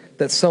this,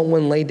 that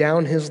someone lay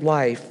down his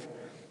life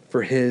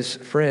for his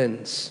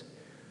friends."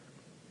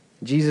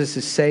 Jesus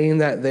is saying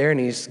that there, and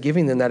he's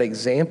giving them that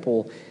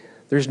example.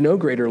 There's no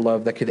greater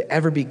love that could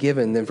ever be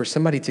given than for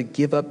somebody to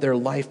give up their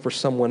life for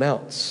someone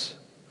else.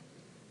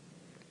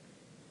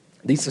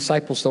 These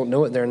disciples don't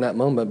know it there in that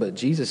moment, but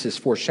Jesus is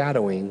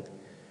foreshadowing,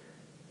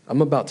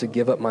 I'm about to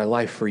give up my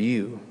life for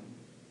you.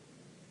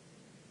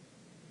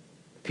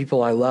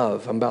 People I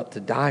love, I'm about to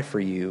die for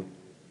you,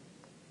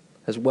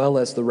 as well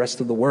as the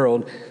rest of the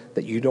world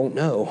that you don't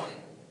know.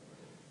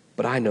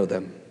 But I know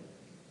them,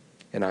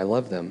 and I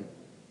love them,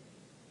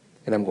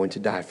 and I'm going to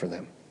die for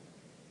them.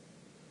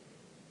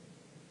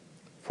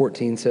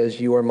 14 says,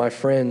 "You are my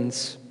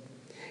friends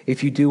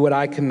if you do what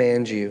I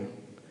command you."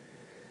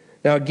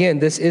 Now again,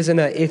 this isn't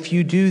a, if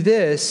you do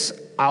this,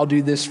 I'll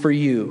do this for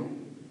you.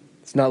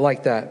 It's not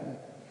like that.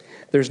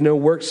 There's no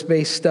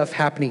workspace stuff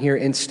happening here.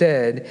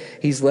 Instead,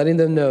 he's letting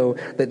them know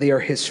that they are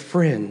his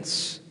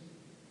friends.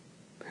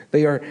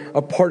 They are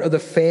a part of the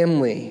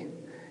family.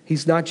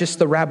 He's not just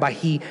the rabbi.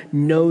 He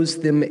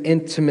knows them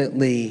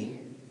intimately.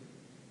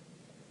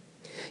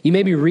 You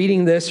may be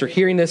reading this or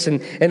hearing this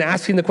and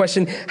asking the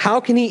question,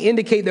 how can he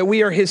indicate that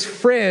we are his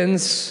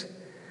friends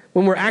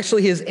when we're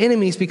actually his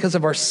enemies because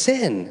of our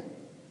sin?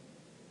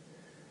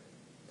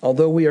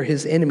 Although we are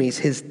his enemies,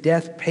 his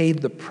death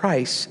paid the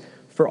price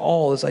for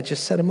all, as I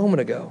just said a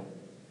moment ago.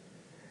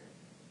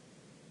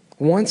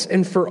 Once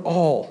and for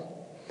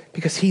all,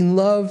 because he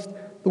loved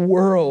the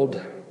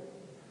world.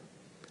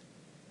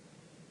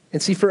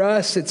 And see, for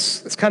us,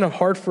 it's kind of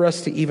hard for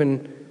us to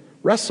even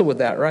wrestle with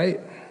that, right?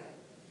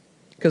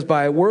 Because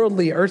by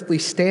worldly, earthly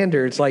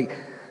standards,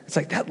 it's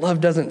like that love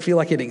doesn't feel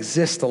like it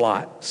exists a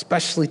lot,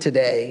 especially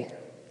today.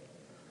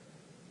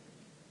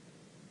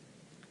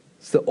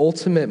 It's the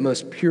ultimate,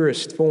 most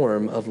purest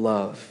form of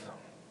love.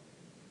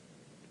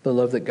 The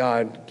love that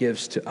God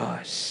gives to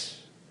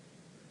us.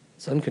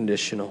 It's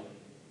unconditional.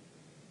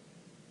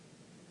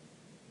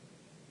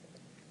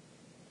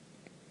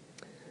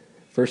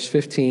 Verse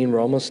 15, we're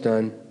almost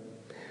done.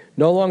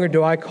 "No longer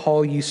do I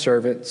call you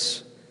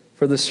servants,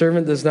 for the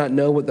servant does not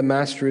know what the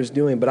master is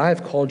doing, but I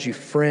have called you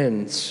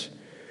friends.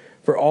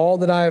 For all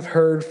that I have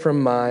heard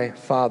from my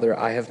Father,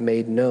 I have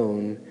made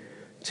known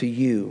to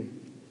you."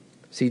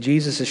 See,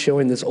 Jesus is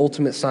showing this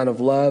ultimate sign of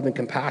love and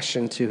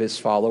compassion to his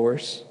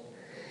followers.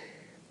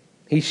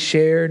 He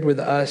shared with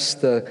us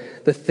the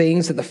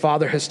things that the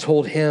Father has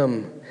told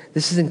him.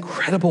 This is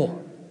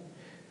incredible.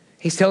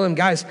 He's telling them,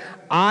 guys,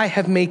 I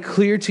have made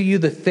clear to you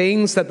the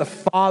things that the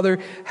Father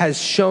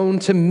has shown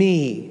to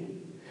me.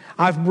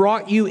 I've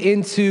brought you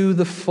into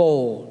the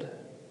fold.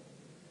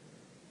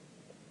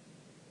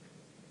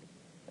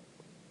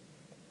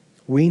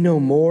 We know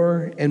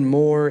more and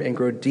more and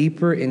grow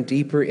deeper and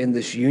deeper in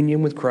this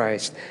union with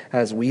Christ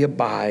as we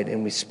abide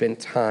and we spend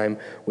time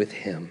with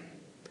him.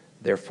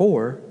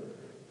 Therefore,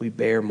 we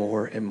bear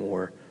more and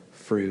more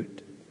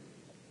fruit.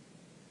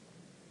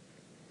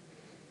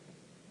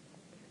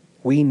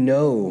 We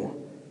know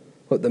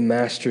what the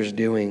Master's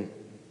doing.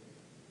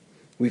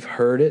 We've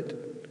heard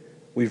it.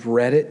 We've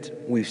read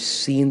it. We've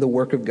seen the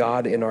work of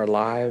God in our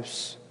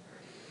lives.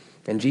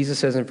 And Jesus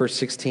says in verse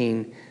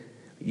 16,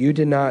 You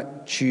did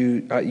not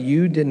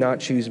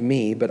choose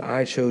me, but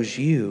I chose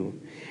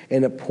you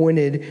and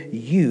appointed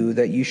you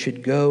that you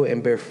should go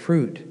and bear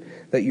fruit,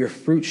 that your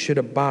fruit should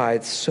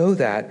abide, so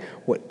that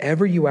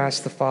whatever you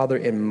ask the Father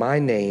in my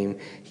name,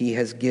 he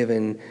has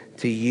given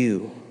to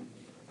you.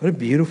 What a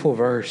beautiful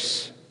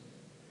verse.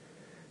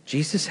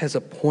 Jesus has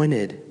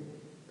appointed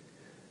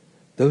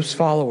those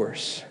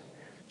followers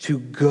to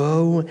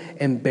go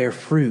and bear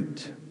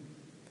fruit.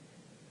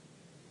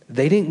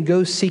 They didn't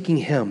go seeking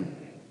him.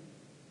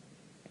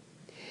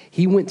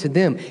 He went to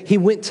them. He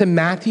went to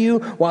Matthew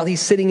while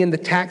he's sitting in the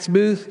tax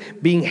booth,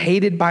 being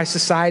hated by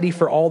society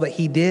for all that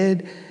he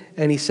did,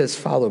 and he says,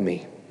 follow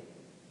me.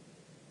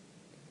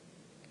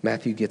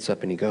 Matthew gets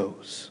up and he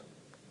goes.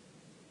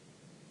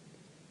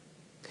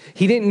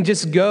 He didn't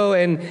just go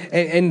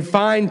and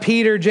find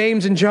Peter,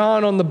 James, and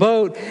John on the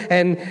boat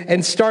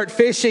and start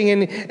fishing.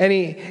 And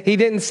he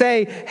didn't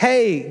say,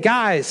 hey,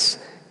 guys,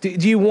 do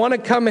you want to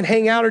come and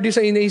hang out or do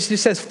something? He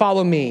just says,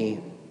 follow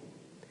me.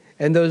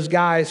 And those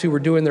guys who were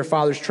doing their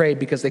father's trade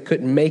because they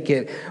couldn't make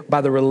it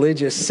by the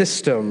religious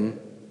system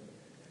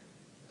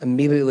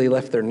immediately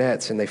left their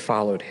nets and they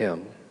followed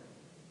him.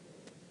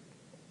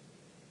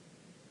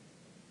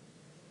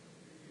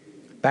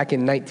 Back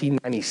in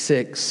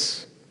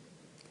 1996,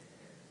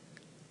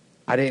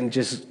 I didn't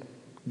just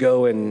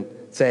go and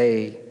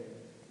say,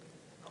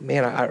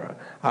 man,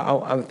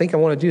 I think I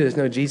want to do this.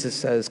 No, Jesus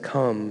says,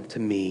 come to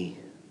me.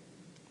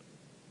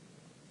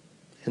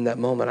 In that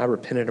moment, I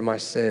repented of my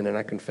sin and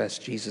I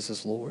confessed Jesus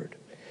as Lord.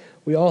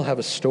 We all have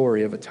a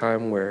story of a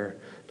time where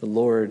the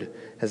Lord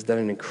has done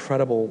an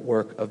incredible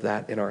work of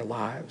that in our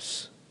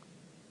lives,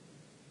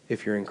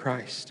 if you're in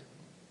Christ.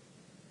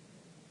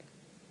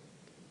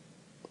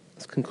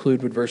 Let's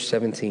conclude with verse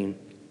 17.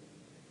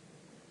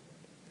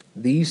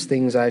 These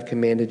things I've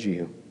commanded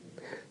you,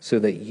 so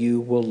that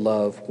you will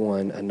love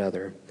one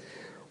another.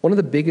 One of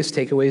the biggest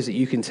takeaways that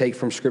you can take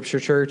from Scripture,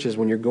 church, is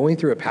when you're going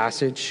through a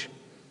passage,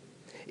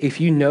 if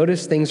you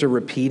notice things are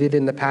repeated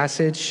in the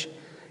passage,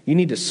 you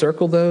need to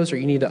circle those or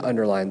you need to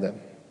underline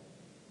them.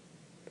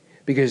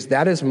 Because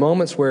that is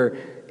moments where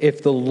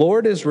if the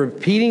Lord is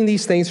repeating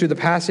these things through the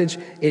passage,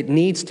 it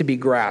needs to be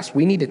grasped.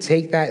 We need to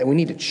take that and we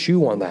need to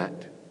chew on that.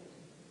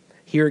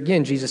 Here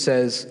again, Jesus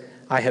says,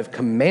 I have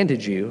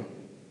commanded you.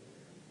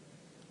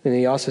 And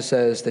he also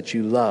says that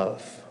you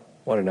love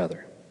one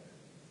another.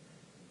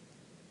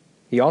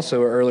 He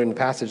also, earlier in the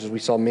passage, as we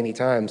saw many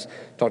times,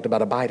 talked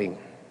about abiding.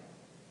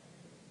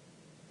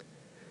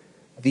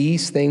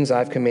 These things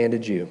I've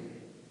commanded you,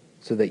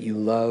 so that you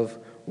love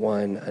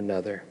one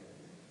another.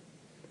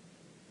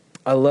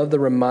 I love the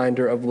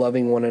reminder of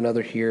loving one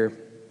another here.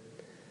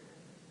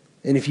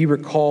 And if you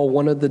recall,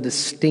 one of the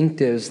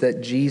distinctives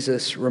that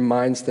Jesus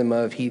reminds them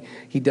of, he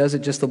does it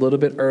just a little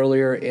bit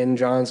earlier in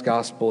John's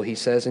gospel. He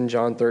says in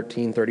John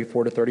 13,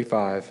 34 to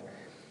 35,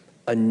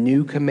 a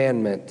new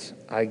commandment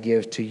I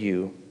give to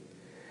you,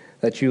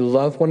 that you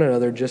love one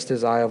another just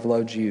as I have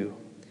loved you.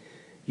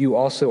 You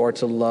also are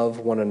to love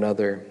one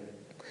another.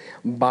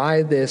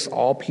 By this,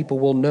 all people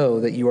will know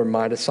that you are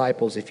my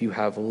disciples if you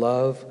have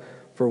love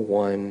for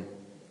one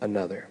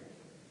another.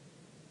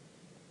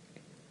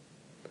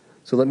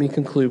 So let me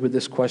conclude with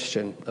this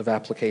question of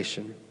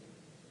application.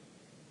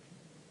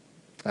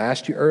 I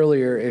asked you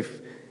earlier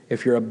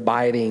if you're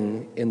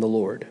abiding in the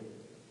Lord.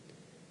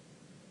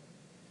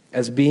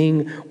 As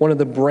being one of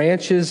the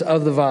branches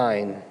of the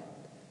vine,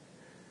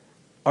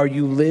 are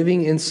you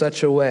living in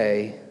such a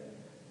way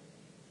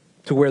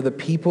to where the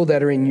people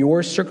that are in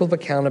your circle of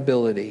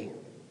accountability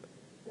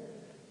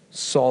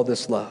saw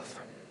this love?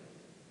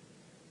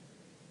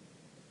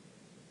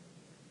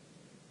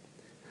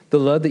 The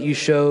love that you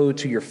show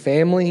to your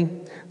family,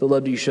 the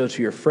love that you show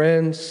to your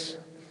friends,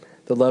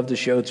 the love to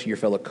show to your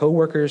fellow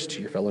coworkers, to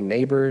your fellow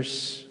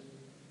neighbors.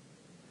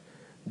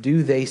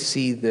 Do they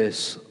see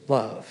this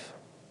love?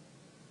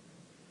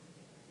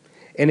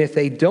 And if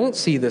they don't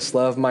see this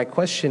love, my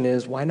question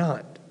is, why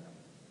not?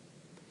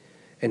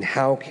 And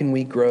how can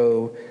we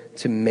grow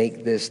to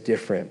make this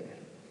different?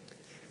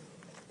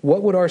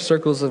 What would our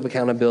circles of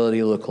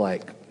accountability look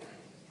like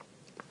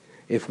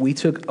if we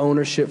took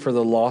ownership for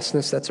the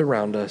lostness that's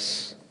around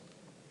us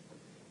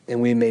and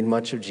we made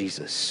much of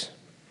Jesus,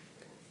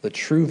 the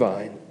true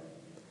vine,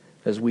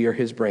 as we are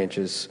his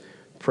branches,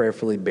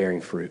 prayerfully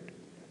bearing fruit?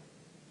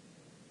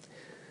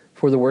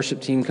 Before the worship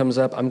team comes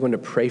up, I'm going to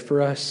pray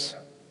for us.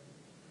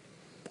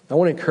 I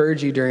want to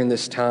encourage you during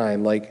this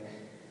time, like,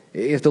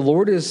 if the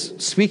Lord is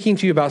speaking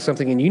to you about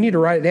something and you need to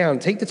write it down,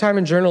 take the time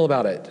and journal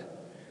about it.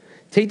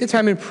 Take the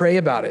time and pray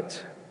about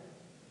it.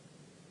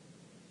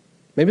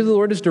 Maybe the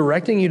Lord is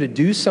directing you to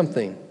do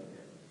something.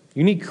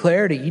 You need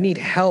clarity. You need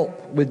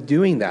help with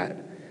doing that.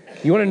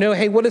 You want to know,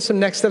 hey, what are some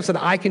next steps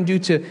that I can do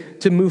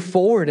to move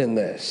forward in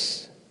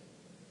this?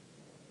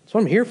 That's what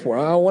I'm here for.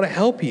 I want to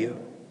help you.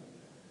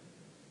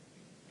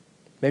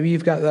 Maybe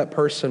you've got that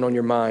person on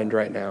your mind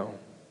right now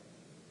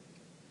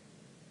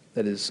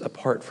that is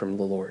apart from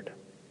the Lord.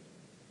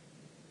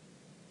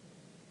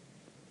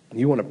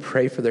 You want to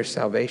pray for their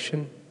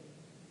salvation?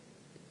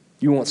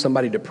 You want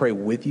somebody to pray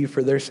with you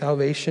for their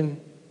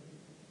salvation?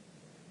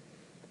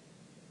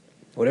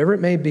 Whatever it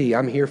may be,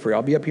 I'm here for you.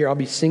 I'll be up here, I'll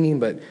be singing,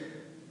 but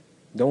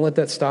don't let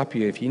that stop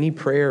you. If you need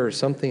prayer or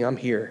something, I'm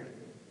here.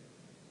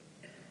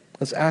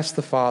 Let's ask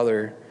the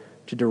Father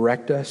to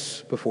direct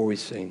us before we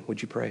sing.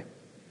 Would you pray?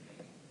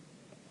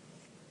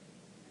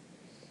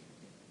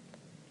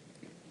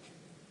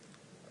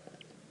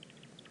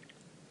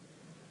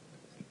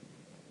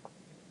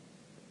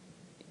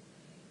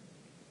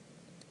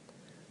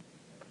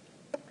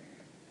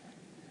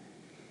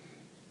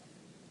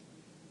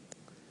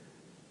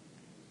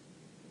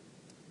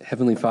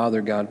 Heavenly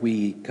Father, God,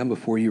 we come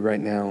before you right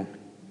now,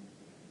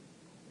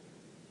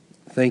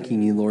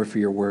 thanking you, Lord, for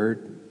your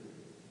word.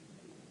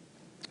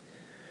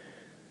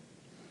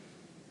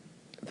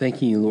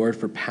 Thanking you, Lord,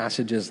 for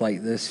passages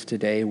like this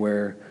today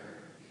where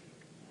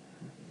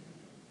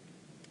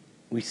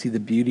we see the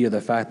beauty of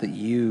the fact that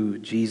you,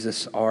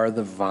 Jesus, are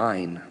the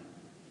vine.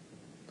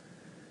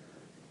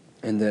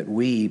 And that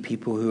we,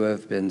 people who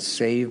have been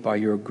saved by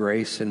your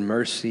grace and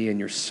mercy and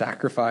your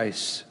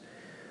sacrifice,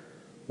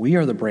 we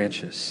are the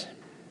branches.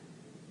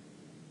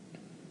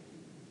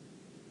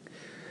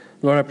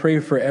 Lord, I pray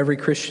for every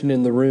Christian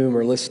in the room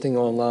or listening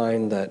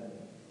online that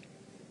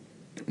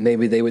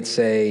maybe they would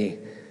say,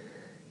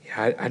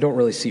 I don't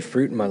really see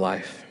fruit in my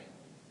life.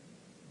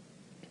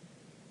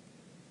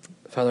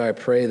 Father, I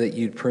pray that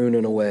you'd prune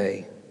in a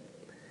way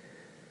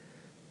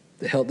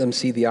to help them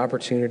see the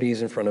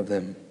opportunities in front of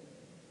them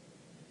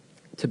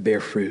to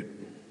bear fruit.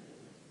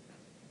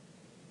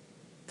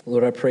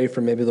 Lord, I pray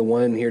for maybe the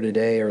one here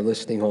today or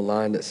listening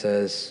online that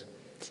says,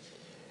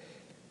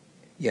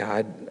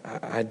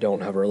 I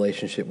don't have a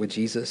relationship with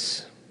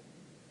Jesus.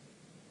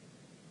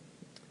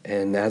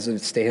 And as it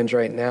stands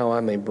right now,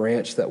 I'm a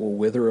branch that will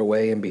wither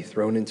away and be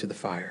thrown into the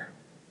fire.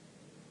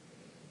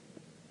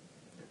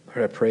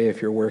 Lord, I pray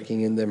if you're working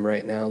in them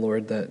right now,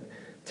 Lord, that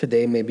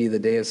today may be the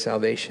day of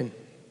salvation.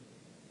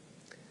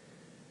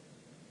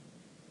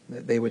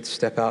 That they would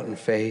step out in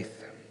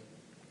faith.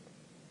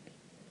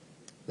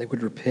 They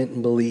would repent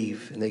and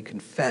believe, and they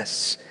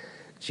confess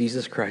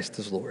Jesus Christ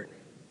as Lord.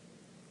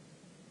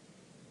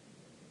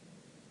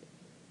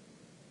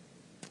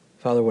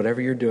 Father, whatever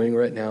you're doing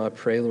right now, I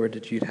pray, Lord,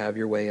 that you'd have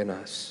your way in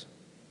us.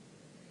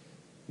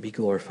 Be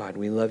glorified.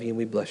 We love you and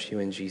we bless you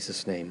in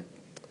Jesus' name.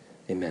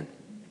 Amen.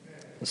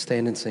 Let's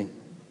stand and sing.